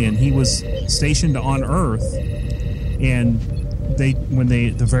an alien. He was stationed on Earth, and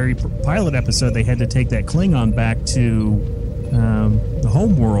the very pilot episode they had to take that Klingon back to the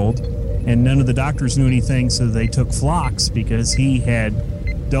home world, and none of the doctors knew anything, so they took Phlox because he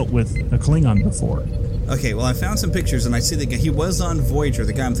had dealt with a Klingon before. Okay, well, I found some pictures, and I see that he was on Voyager,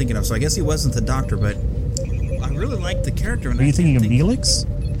 the guy I'm thinking of, so I guess he wasn't the doctor, but I really liked the character. Are you thinking of Neelix?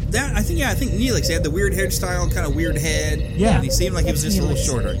 I think Neelix. He had the weird hairstyle, kind of weird head. Yeah. And he seemed like he was just a little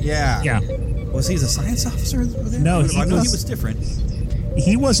shorter. Yeah. Yeah. Was he the science officer there? No, I know he was different.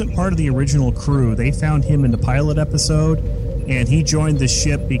 He wasn't part of the original crew. They found him in the pilot episode, and he joined the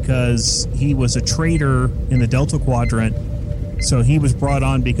ship because he was a traitor in the Delta Quadrant. So he was brought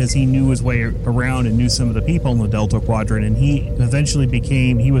on because he knew his way around and knew some of the people in the Delta Quadrant, and he eventually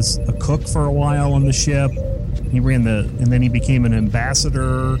he was a cook for a while on the ship. And then he became an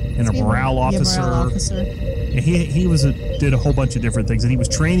ambassador and a morale officer. He did a whole bunch of different things, and he was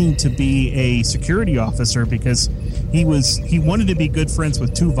training to be a security officer because he wanted to be good friends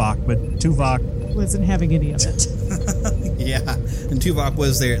with Tuvok, but Tuvok wasn't having any of it. Yeah, and Tuvok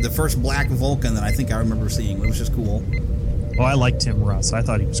was the first black Vulcan that I think I remember seeing, which was just cool. Oh, I liked Tim Russ. I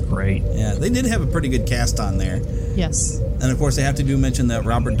thought he was great. Yeah, they did have a pretty good cast on there. Yes. And of course, they have to mention that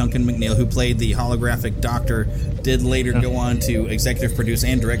Robert Duncan McNeil, who played the holographic Doctor, did later go on to executive produce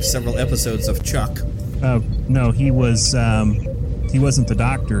and direct several episodes of Chuck. No, he was. He wasn't the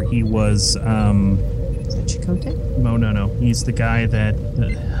Doctor. He was. Is that Chakotay? No. He's the guy that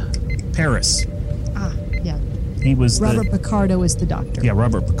Paris. Ah, yeah. He was Robert Picardo is the Doctor. Yeah,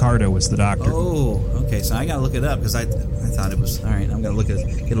 Robert Picardo was the Doctor. Oh, okay. So I gotta look it up because I thought it was all right. I'm gonna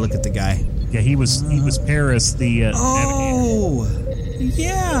get a look at the guy. Yeah, he was Paris. The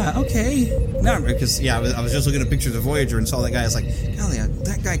yeah, okay. No, because I was just looking at pictures of Voyager and saw that guy. I was like, golly,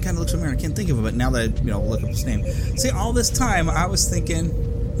 that guy kind of looks familiar. I can't think of it, but now that I look up his name, see, all this time I was thinking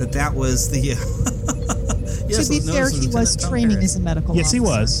that was the. Yes, to be fair, he was training as a medical officer. Yes, he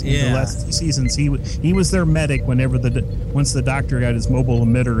was. Yeah. In the last few seasons, he was their medic whenever once the Doctor got his mobile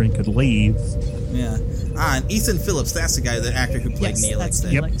emitter and could leave. Yeah. And Ethan Phillips, that's the guy, the actor who played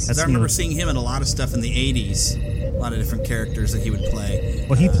Neelix. Yep. I remember seeing him in a lot of stuff in the 80s. A lot of different characters that he would play.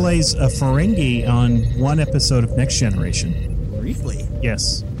 Well, he plays a Ferengi on one episode of Next Generation. Really?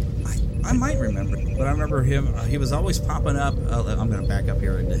 Yes. I might remember, but I remember him. He was always popping up. I'm going to back up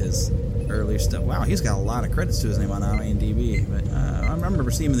here into his earlier stuff. Wow, he's got a lot of credits to his name on IMDb. But I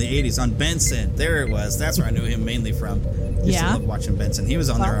remember seeing him in the 80s on Benson. There it was. That's where I knew him mainly from. Used to love watching Benson. He was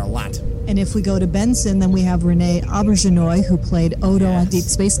on there a lot. And if we go to Benson, then we have Renee Auberjonois, who played Odo on Deep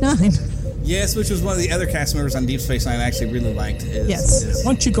Space Nine. Yes, which was one of the other cast members on Deep Space Nine I actually really liked. Why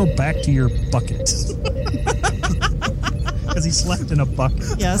don't you go back to your bucket? Because he slept in a bucket.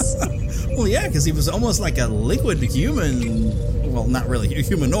 Yes. Well, yeah, because he was almost like a liquid human. Well, not really.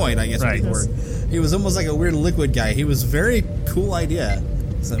 Humanoid, I guess would be the word. He was almost like a weird liquid guy. He was a very cool idea.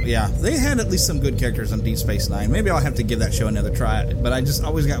 So, yeah, they had at least some good characters on Deep Space Nine. Maybe I'll have to give that show another try. But I just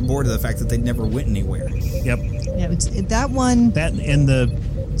always got bored of the fact that they never went anywhere. Yep. Yeah, that one... That and the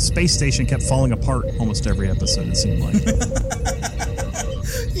space station kept falling apart almost every episode, it seemed like.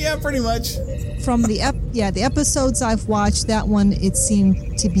 Yeah, pretty much. From the episodes I've watched, that one, it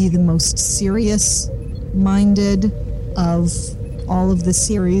seemed to be the most serious-minded of all of the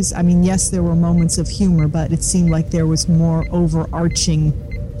series. I mean, yes, there were moments of humor, but it seemed like there was more overarching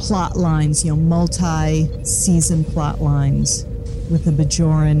plot lines, multi-season plot lines with the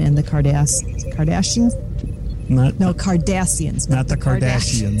Bajoran and the Kardashians. Cardassians. Not the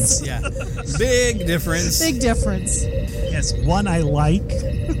Kardashians. Yeah. Big difference. Big difference. Yes, one I like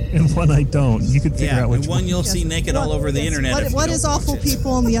and one I don't. You could figure out which one. You'll see naked all over the internet. What is awful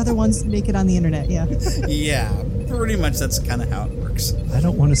people and the other one's naked on the internet, yeah. Yeah, pretty much that's kind of how it works. I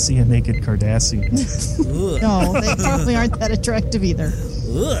don't want to see a naked Cardassian. No, they probably aren't that attractive either.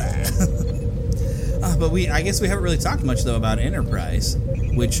 But I guess we haven't really talked much though about Enterprise,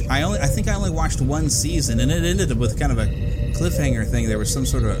 which I think I only watched one season, and it ended up with kind of a cliffhanger thing. There was some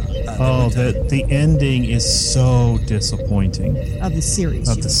sort of the ending is so disappointing of the series.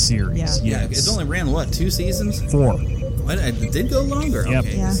 Yeah. It's only ran 2 seasons? 4. It did go longer. Yep.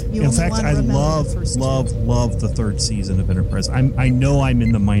 Okay. Yeah. In fact, I love the 3rd season of Enterprise. I know I'm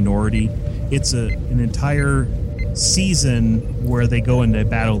in the minority. It's an entire season where they go and they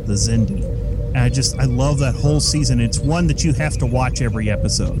battle the Xindi. And I love that whole season. It's one that you have to watch every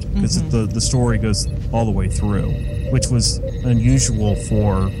episode because the story goes all the way through, which was unusual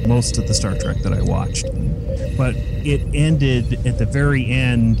for most of the Star Trek that I watched. But it ended at the very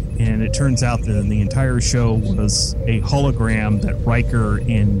end, and it turns out that the entire show was a hologram that Riker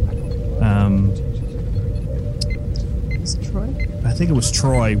and was it Troy? I think it was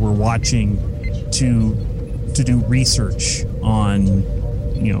Troy were watching to do research on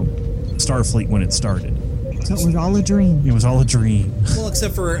Starfleet when it started. So it was all a dream. It was all a dream. Well,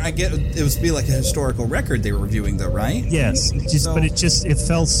 except for it was be like a historical record they were reviewing, though, right? Yes, but it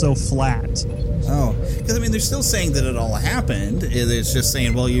felt so flat. Oh, because they're still saying that it all happened. It's just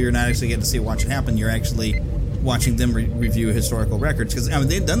saying, well, you're not actually getting to see watch it happen. You're actually watching them review historical records. Because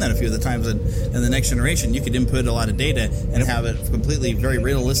they've done that a few of the times in the Next Generation. You could input a lot of data and have it completely, very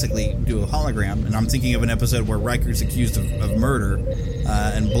realistically do a hologram. And I'm thinking of an episode where Riker's accused of murder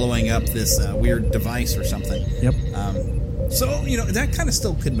and blowing up this weird device or something. Yep. So that kind of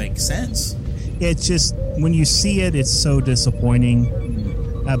still could make sense. It's just when you see it, it's so disappointing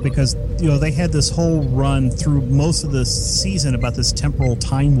because they had this whole run through most of the season about this temporal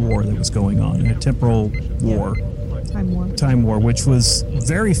time war that was going on, a temporal war. Time war, which was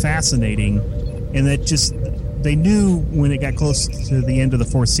very fascinating, and that they knew when it got close to the end of the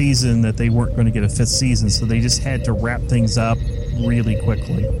 4th season that they weren't going to get a 5th season, so they just had to wrap things up really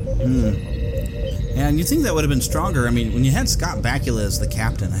quickly. And you think that would have been stronger? I mean, when you had Scott Bakula as the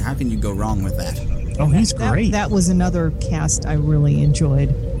captain, how can you go wrong with that? Oh, he's great. That was another cast I really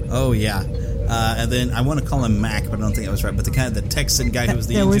enjoyed. Oh, yeah. And then I want to call him Mac, but I don't think I was right. But the Texan guy who was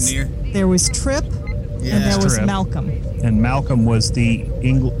the engineer. There was Trip, and there was Malcolm. And Malcolm was he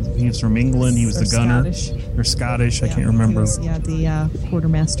was from England. He was the gunner. Scottish. I can't remember. The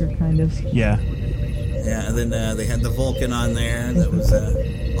quartermaster kind of. Yeah. Yeah, and then they had the Vulcan on there that was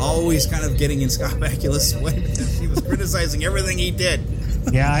always kind of getting in Scott Bakula's way because she was criticizing everything he did.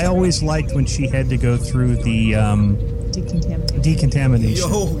 Yeah, I always liked when she had to go through the decontamination.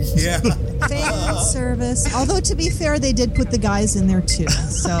 Oh, yeah. Fan service. Although, to be fair, they did put the guys in there, too.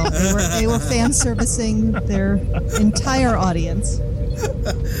 So they were fan servicing their entire audience.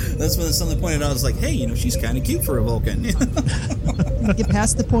 That's when somebody pointed out, I was like, hey, she's kind of cute for a Vulcan. Get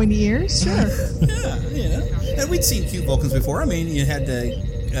past the pointy ears? Sure. Yeah. And we'd seen cute Vulcans before. I mean, you had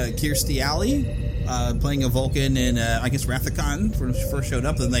Kirstie Alley playing a Vulcan in, I guess, Wrath of Khan when she first showed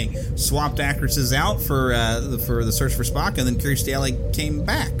up. Then they swapped actresses out for the Search for Spock, and then Kirstie Alley came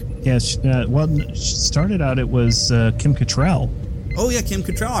back. Yeah, she started out, it was Kim Cattrall. Oh, yeah, Kim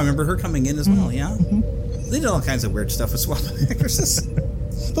Cattrall. I remember her coming in as well, yeah. Mm-hmm. They did all kinds of weird stuff with swapping actresses.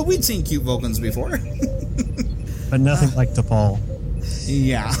 But we'd seen cute Vulcans before. But nothing like T'Pol.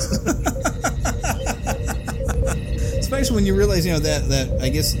 Yeah. Especially when you realize, that I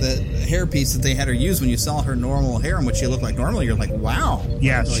guess the hairpiece that they had her use when you saw her normal hair and what she looked like normally, you're like, wow.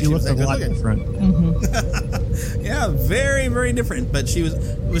 Yeah, she looked a lot different. Mm-hmm. Yeah, very, very different. But she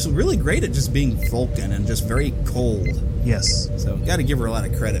was really great at just being Vulcan and just very cold. Yes. So got to give her a lot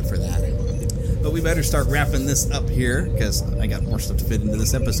of credit for that. But we better start wrapping this up here because I got more stuff to fit into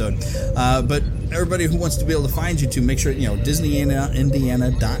this episode. But everybody who wants to be able to find you to make sure,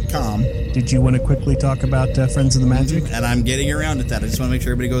 DisneyIndiana.com. Did you want to quickly talk about Friends of the Magic? And I'm getting around at that. I just want to make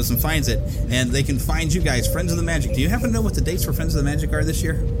sure everybody goes and finds it. And they can find you guys, Friends of the Magic. Do you happen to know what the dates for Friends of the Magic are this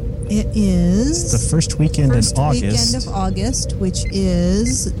year? It is the first weekend in August. Weekend of August, which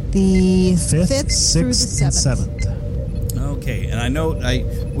is the 5th, 6th, through the 7th. Okay, and I know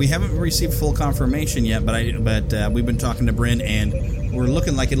we haven't received full confirmation yet, but we've been talking to Bryn, and we're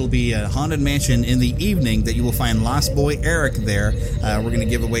looking like it'll be a Haunted Mansion in the evening that you will find Lost Boy Eric there. We're going to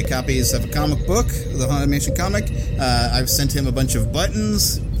give away copies of a comic book, the Haunted Mansion comic. I've sent him a bunch of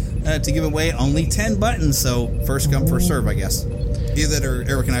buttons to give away, only 10 buttons, so first come, first serve, I guess. Either that or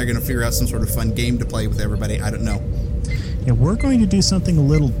Eric and I are going to figure out some sort of fun game to play with everybody. I don't know. Yeah, we're going to do something a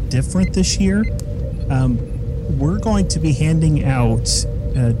little different this year. We're going to be handing out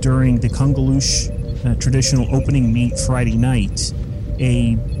during the Kungaloosh traditional opening meet Friday night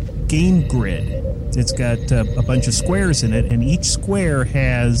a game grid. It's got a bunch of squares in it, and each square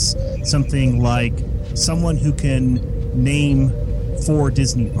has something like someone who can name 4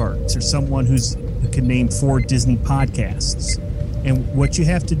 Disney parks or someone who can name 4 Disney podcasts. And what you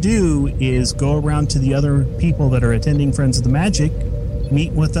have to do is go around to the other people that are attending Friends of the Magic,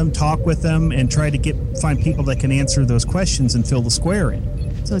 meet with them, talk with them, and try to find people that can answer those questions and fill the square in.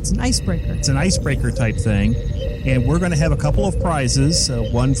 So it's an icebreaker. It's an icebreaker type thing. And we're going to have a couple of prizes,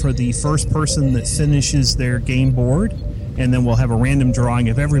 one for the first person that finishes their game board, and then we'll have a random drawing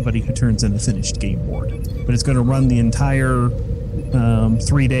of everybody who turns in a finished game board. But it's going to run the entire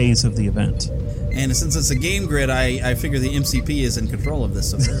 3 days of the event. And since it's a game grid, I figure the MCP is in control of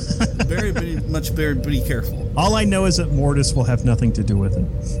this, so very be careful. All I know is that Mortis will have nothing to do with it.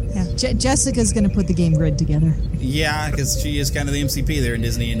 Yeah, Jessica's going to put the game grid together. Yeah, because she is kind of the MCP there in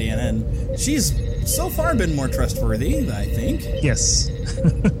Disney, Indiana, and she's so far been more trustworthy, I think. Yes.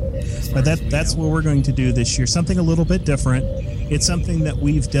 But that's what we're going to do this year, something a little bit different. It's something that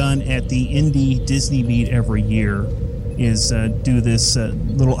we've done at the Indy Disney Meet every year, is do this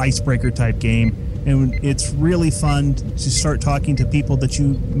little icebreaker type game. And it's really fun to start talking to people that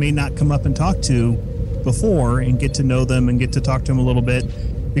you may not come up and talk to before and get to know them and get to talk to them a little bit,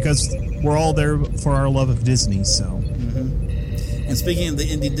 because we're all there for our love of Disney. So. Mm-hmm. And speaking of the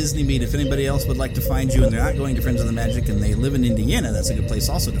Indy Disney Meet, if anybody else would like to find you and they're not going to Friends of the Magic and they live in Indiana, that's a good place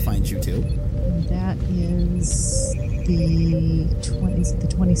also to find you too. And that is the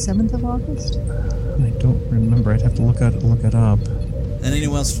 27th of August? I don't remember. I'd have to look it up. And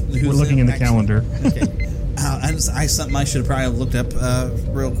anyone else who's we're looking in the calendar. Okay. Something I should have probably looked up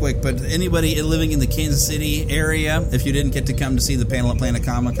real quick, but anybody living in the Kansas City area, if you didn't get to come to see the panel at Planet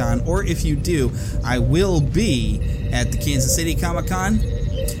Comic Con, or if you do, I will be at the Kansas City Comic Con,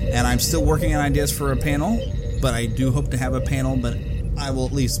 and I'm still working on ideas for a panel, but I do hope to have a panel, but I will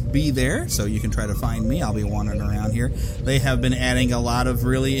at least be there, so you can try to find me. I'll be wandering around here. They have been adding a lot of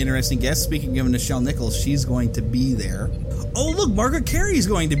really interesting guests. Speaking of Nichelle Nichols, she's going to be there. Oh, look, Margaret Carey is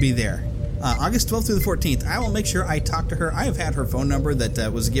going to be there. August 12th through the 14th. I will make sure I talk to her. I have had her phone number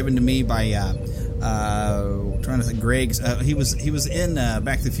that was given to me by trying to think, Greg's. He was in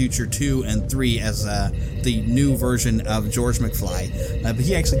Back to the Future 2 and 3 as the new version of George McFly. But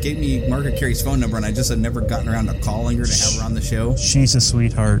he actually gave me Margaret Carey's phone number, and I just had never gotten around to calling her to have her on the show. She's a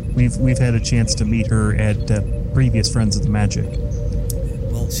sweetheart. We've had a chance to meet her at previous Friends of the Magic.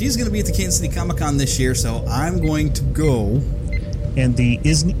 Well, she's going to be at the Kansas City Comic-Con this year, so I'm going to go. And the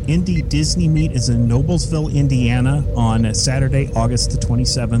Indie Disney Meet is in Noblesville, Indiana on Saturday, August the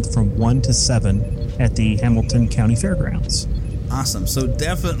 27th from 1 to 7 at the Hamilton County Fairgrounds. Awesome. So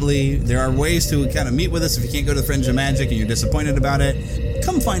definitely there are ways to kind of meet with us if you can't go to Friends of Magic and you're disappointed about it.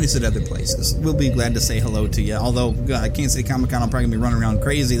 Come find us at other places. We'll be glad to say hello to you. Although Kansas City Comic-Con, I'm probably going to be running around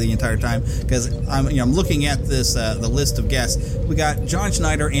crazy the entire time because I'm looking at this the list of guests. We got John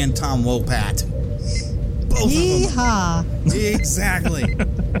Schneider and Tom Wopat. Both Yeehaw. of them. Exactly.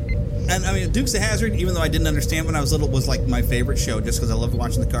 And I mean, Dukes of Hazzard, even though I didn't understand when I was little, was like my favorite show just because I loved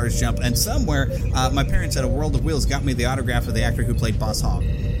watching the cars jump. And somewhere, my parents at A World of Wheels got me the autograph of the actor who played Boss Hogg.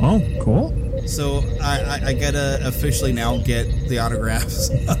 Oh, cool. So I gotta officially now get the autographs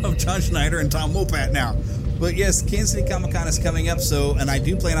of John Schneider and Tom Wopat now. But yes, Kansas City Comic-Con is coming up, and I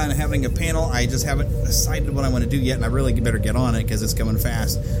do plan on having a panel. I just haven't decided what I want to do yet, and I really better get on it because it's coming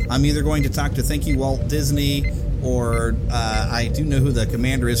fast. I'm either going to talk to Thank You Walt Disney, or I do know who the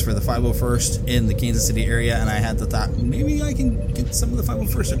commander is for the 501st in the Kansas City area, and I had the thought maybe I can get some of the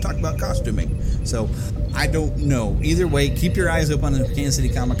 501st to talk about costuming. So I don't know. Either way, keep your eyes open on Kansas City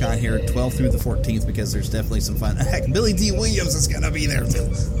Comic-Con here 12th through the 14th because there's definitely some fun. Heck, Billy D. Williams is going to be there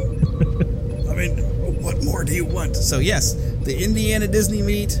too. I mean, what more do you want? So yes, the Indiana Disney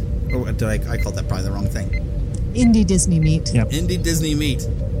Meet, or did I called that probably the wrong thing? Indie Disney Meet. Yep. Indie Disney Meet.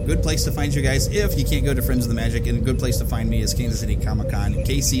 Good place to find you guys if you can't go to Friends of the Magic, and a good place to find me is Kansas City Comic-Con,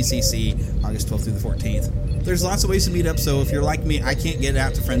 KCCC, August 12th through the 14th. There's lots of ways to meet up, so if you're like me, I can't get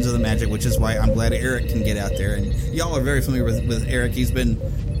out to Friends of the Magic, which is why I'm glad Eric can get out there. And y'all are very familiar with Eric. He's been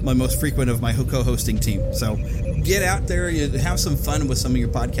my most frequent of my co-hosting team. So get out there, have some fun with some of your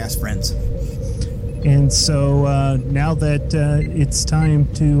podcast friends. And so now that it's time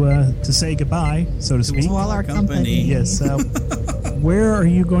to say goodbye, so to speak. To all our company. Yes. Where are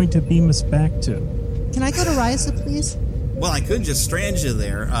you going to beam us back to? Can I go to Risa, please? Well, I could just strand you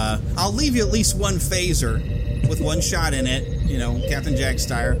there. I'll leave you at least one phaser with one shot in it, Captain Jack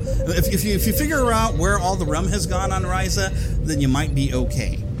style. If you figure out where all the rum has gone on Risa, then you might be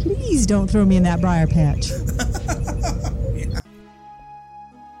okay. Please don't throw me in that briar patch.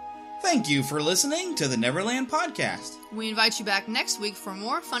 Thank you for listening to the Neverland Podcast. We invite you back next week for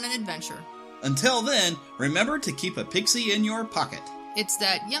more fun and adventure. Until then, remember to keep a pixie in your pocket. It's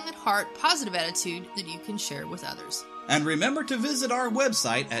that young at heart, positive attitude that you can share with others. And remember to visit our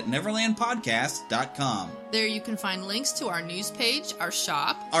website at neverlandpodcast.com. There you can find links to our news page, our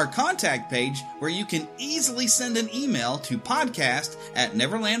shop, our contact page, where you can easily send an email to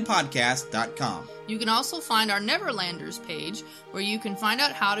podcast@neverlandpodcast.com. You can also find our Neverlanders page, where you can find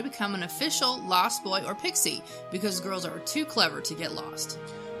out how to become an official Lost Boy or Pixie, because girls are too clever to get lost.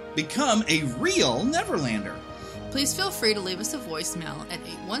 Become a real Neverlander. Please feel free to leave us a voicemail at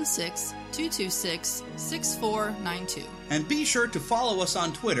 816-226-6492. And be sure to follow us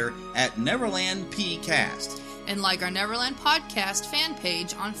on Twitter at NeverlandPcast. And like our Neverland Podcast fan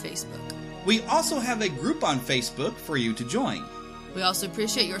page on Facebook. We also have a group on Facebook for you to join. We also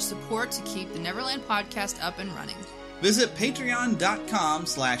appreciate your support to keep the Neverland Podcast up and running. Visit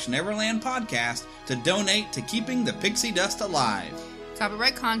patreon.com/NeverlandPodcast to donate to keeping the pixie dust alive.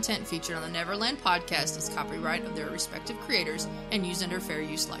 Copyright content featured on the Neverland Podcast is copyright of their respective creators and used under fair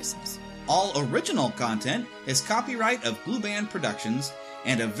use license. All original content is copyright of Blue Band Productions,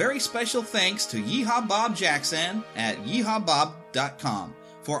 and a very special thanks to Yeehaw Bob Jackson at yeehawbob.com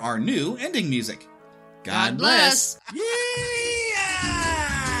for our new ending music. God bless!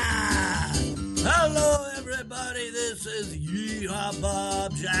 Hello, everybody. This is Yeehaw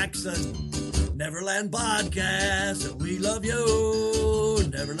Bob Jackson. Neverland Podcast, we love you.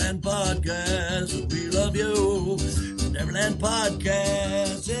 Neverland Podcast, we love you. Neverland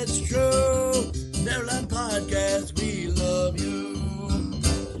Podcast, it's true.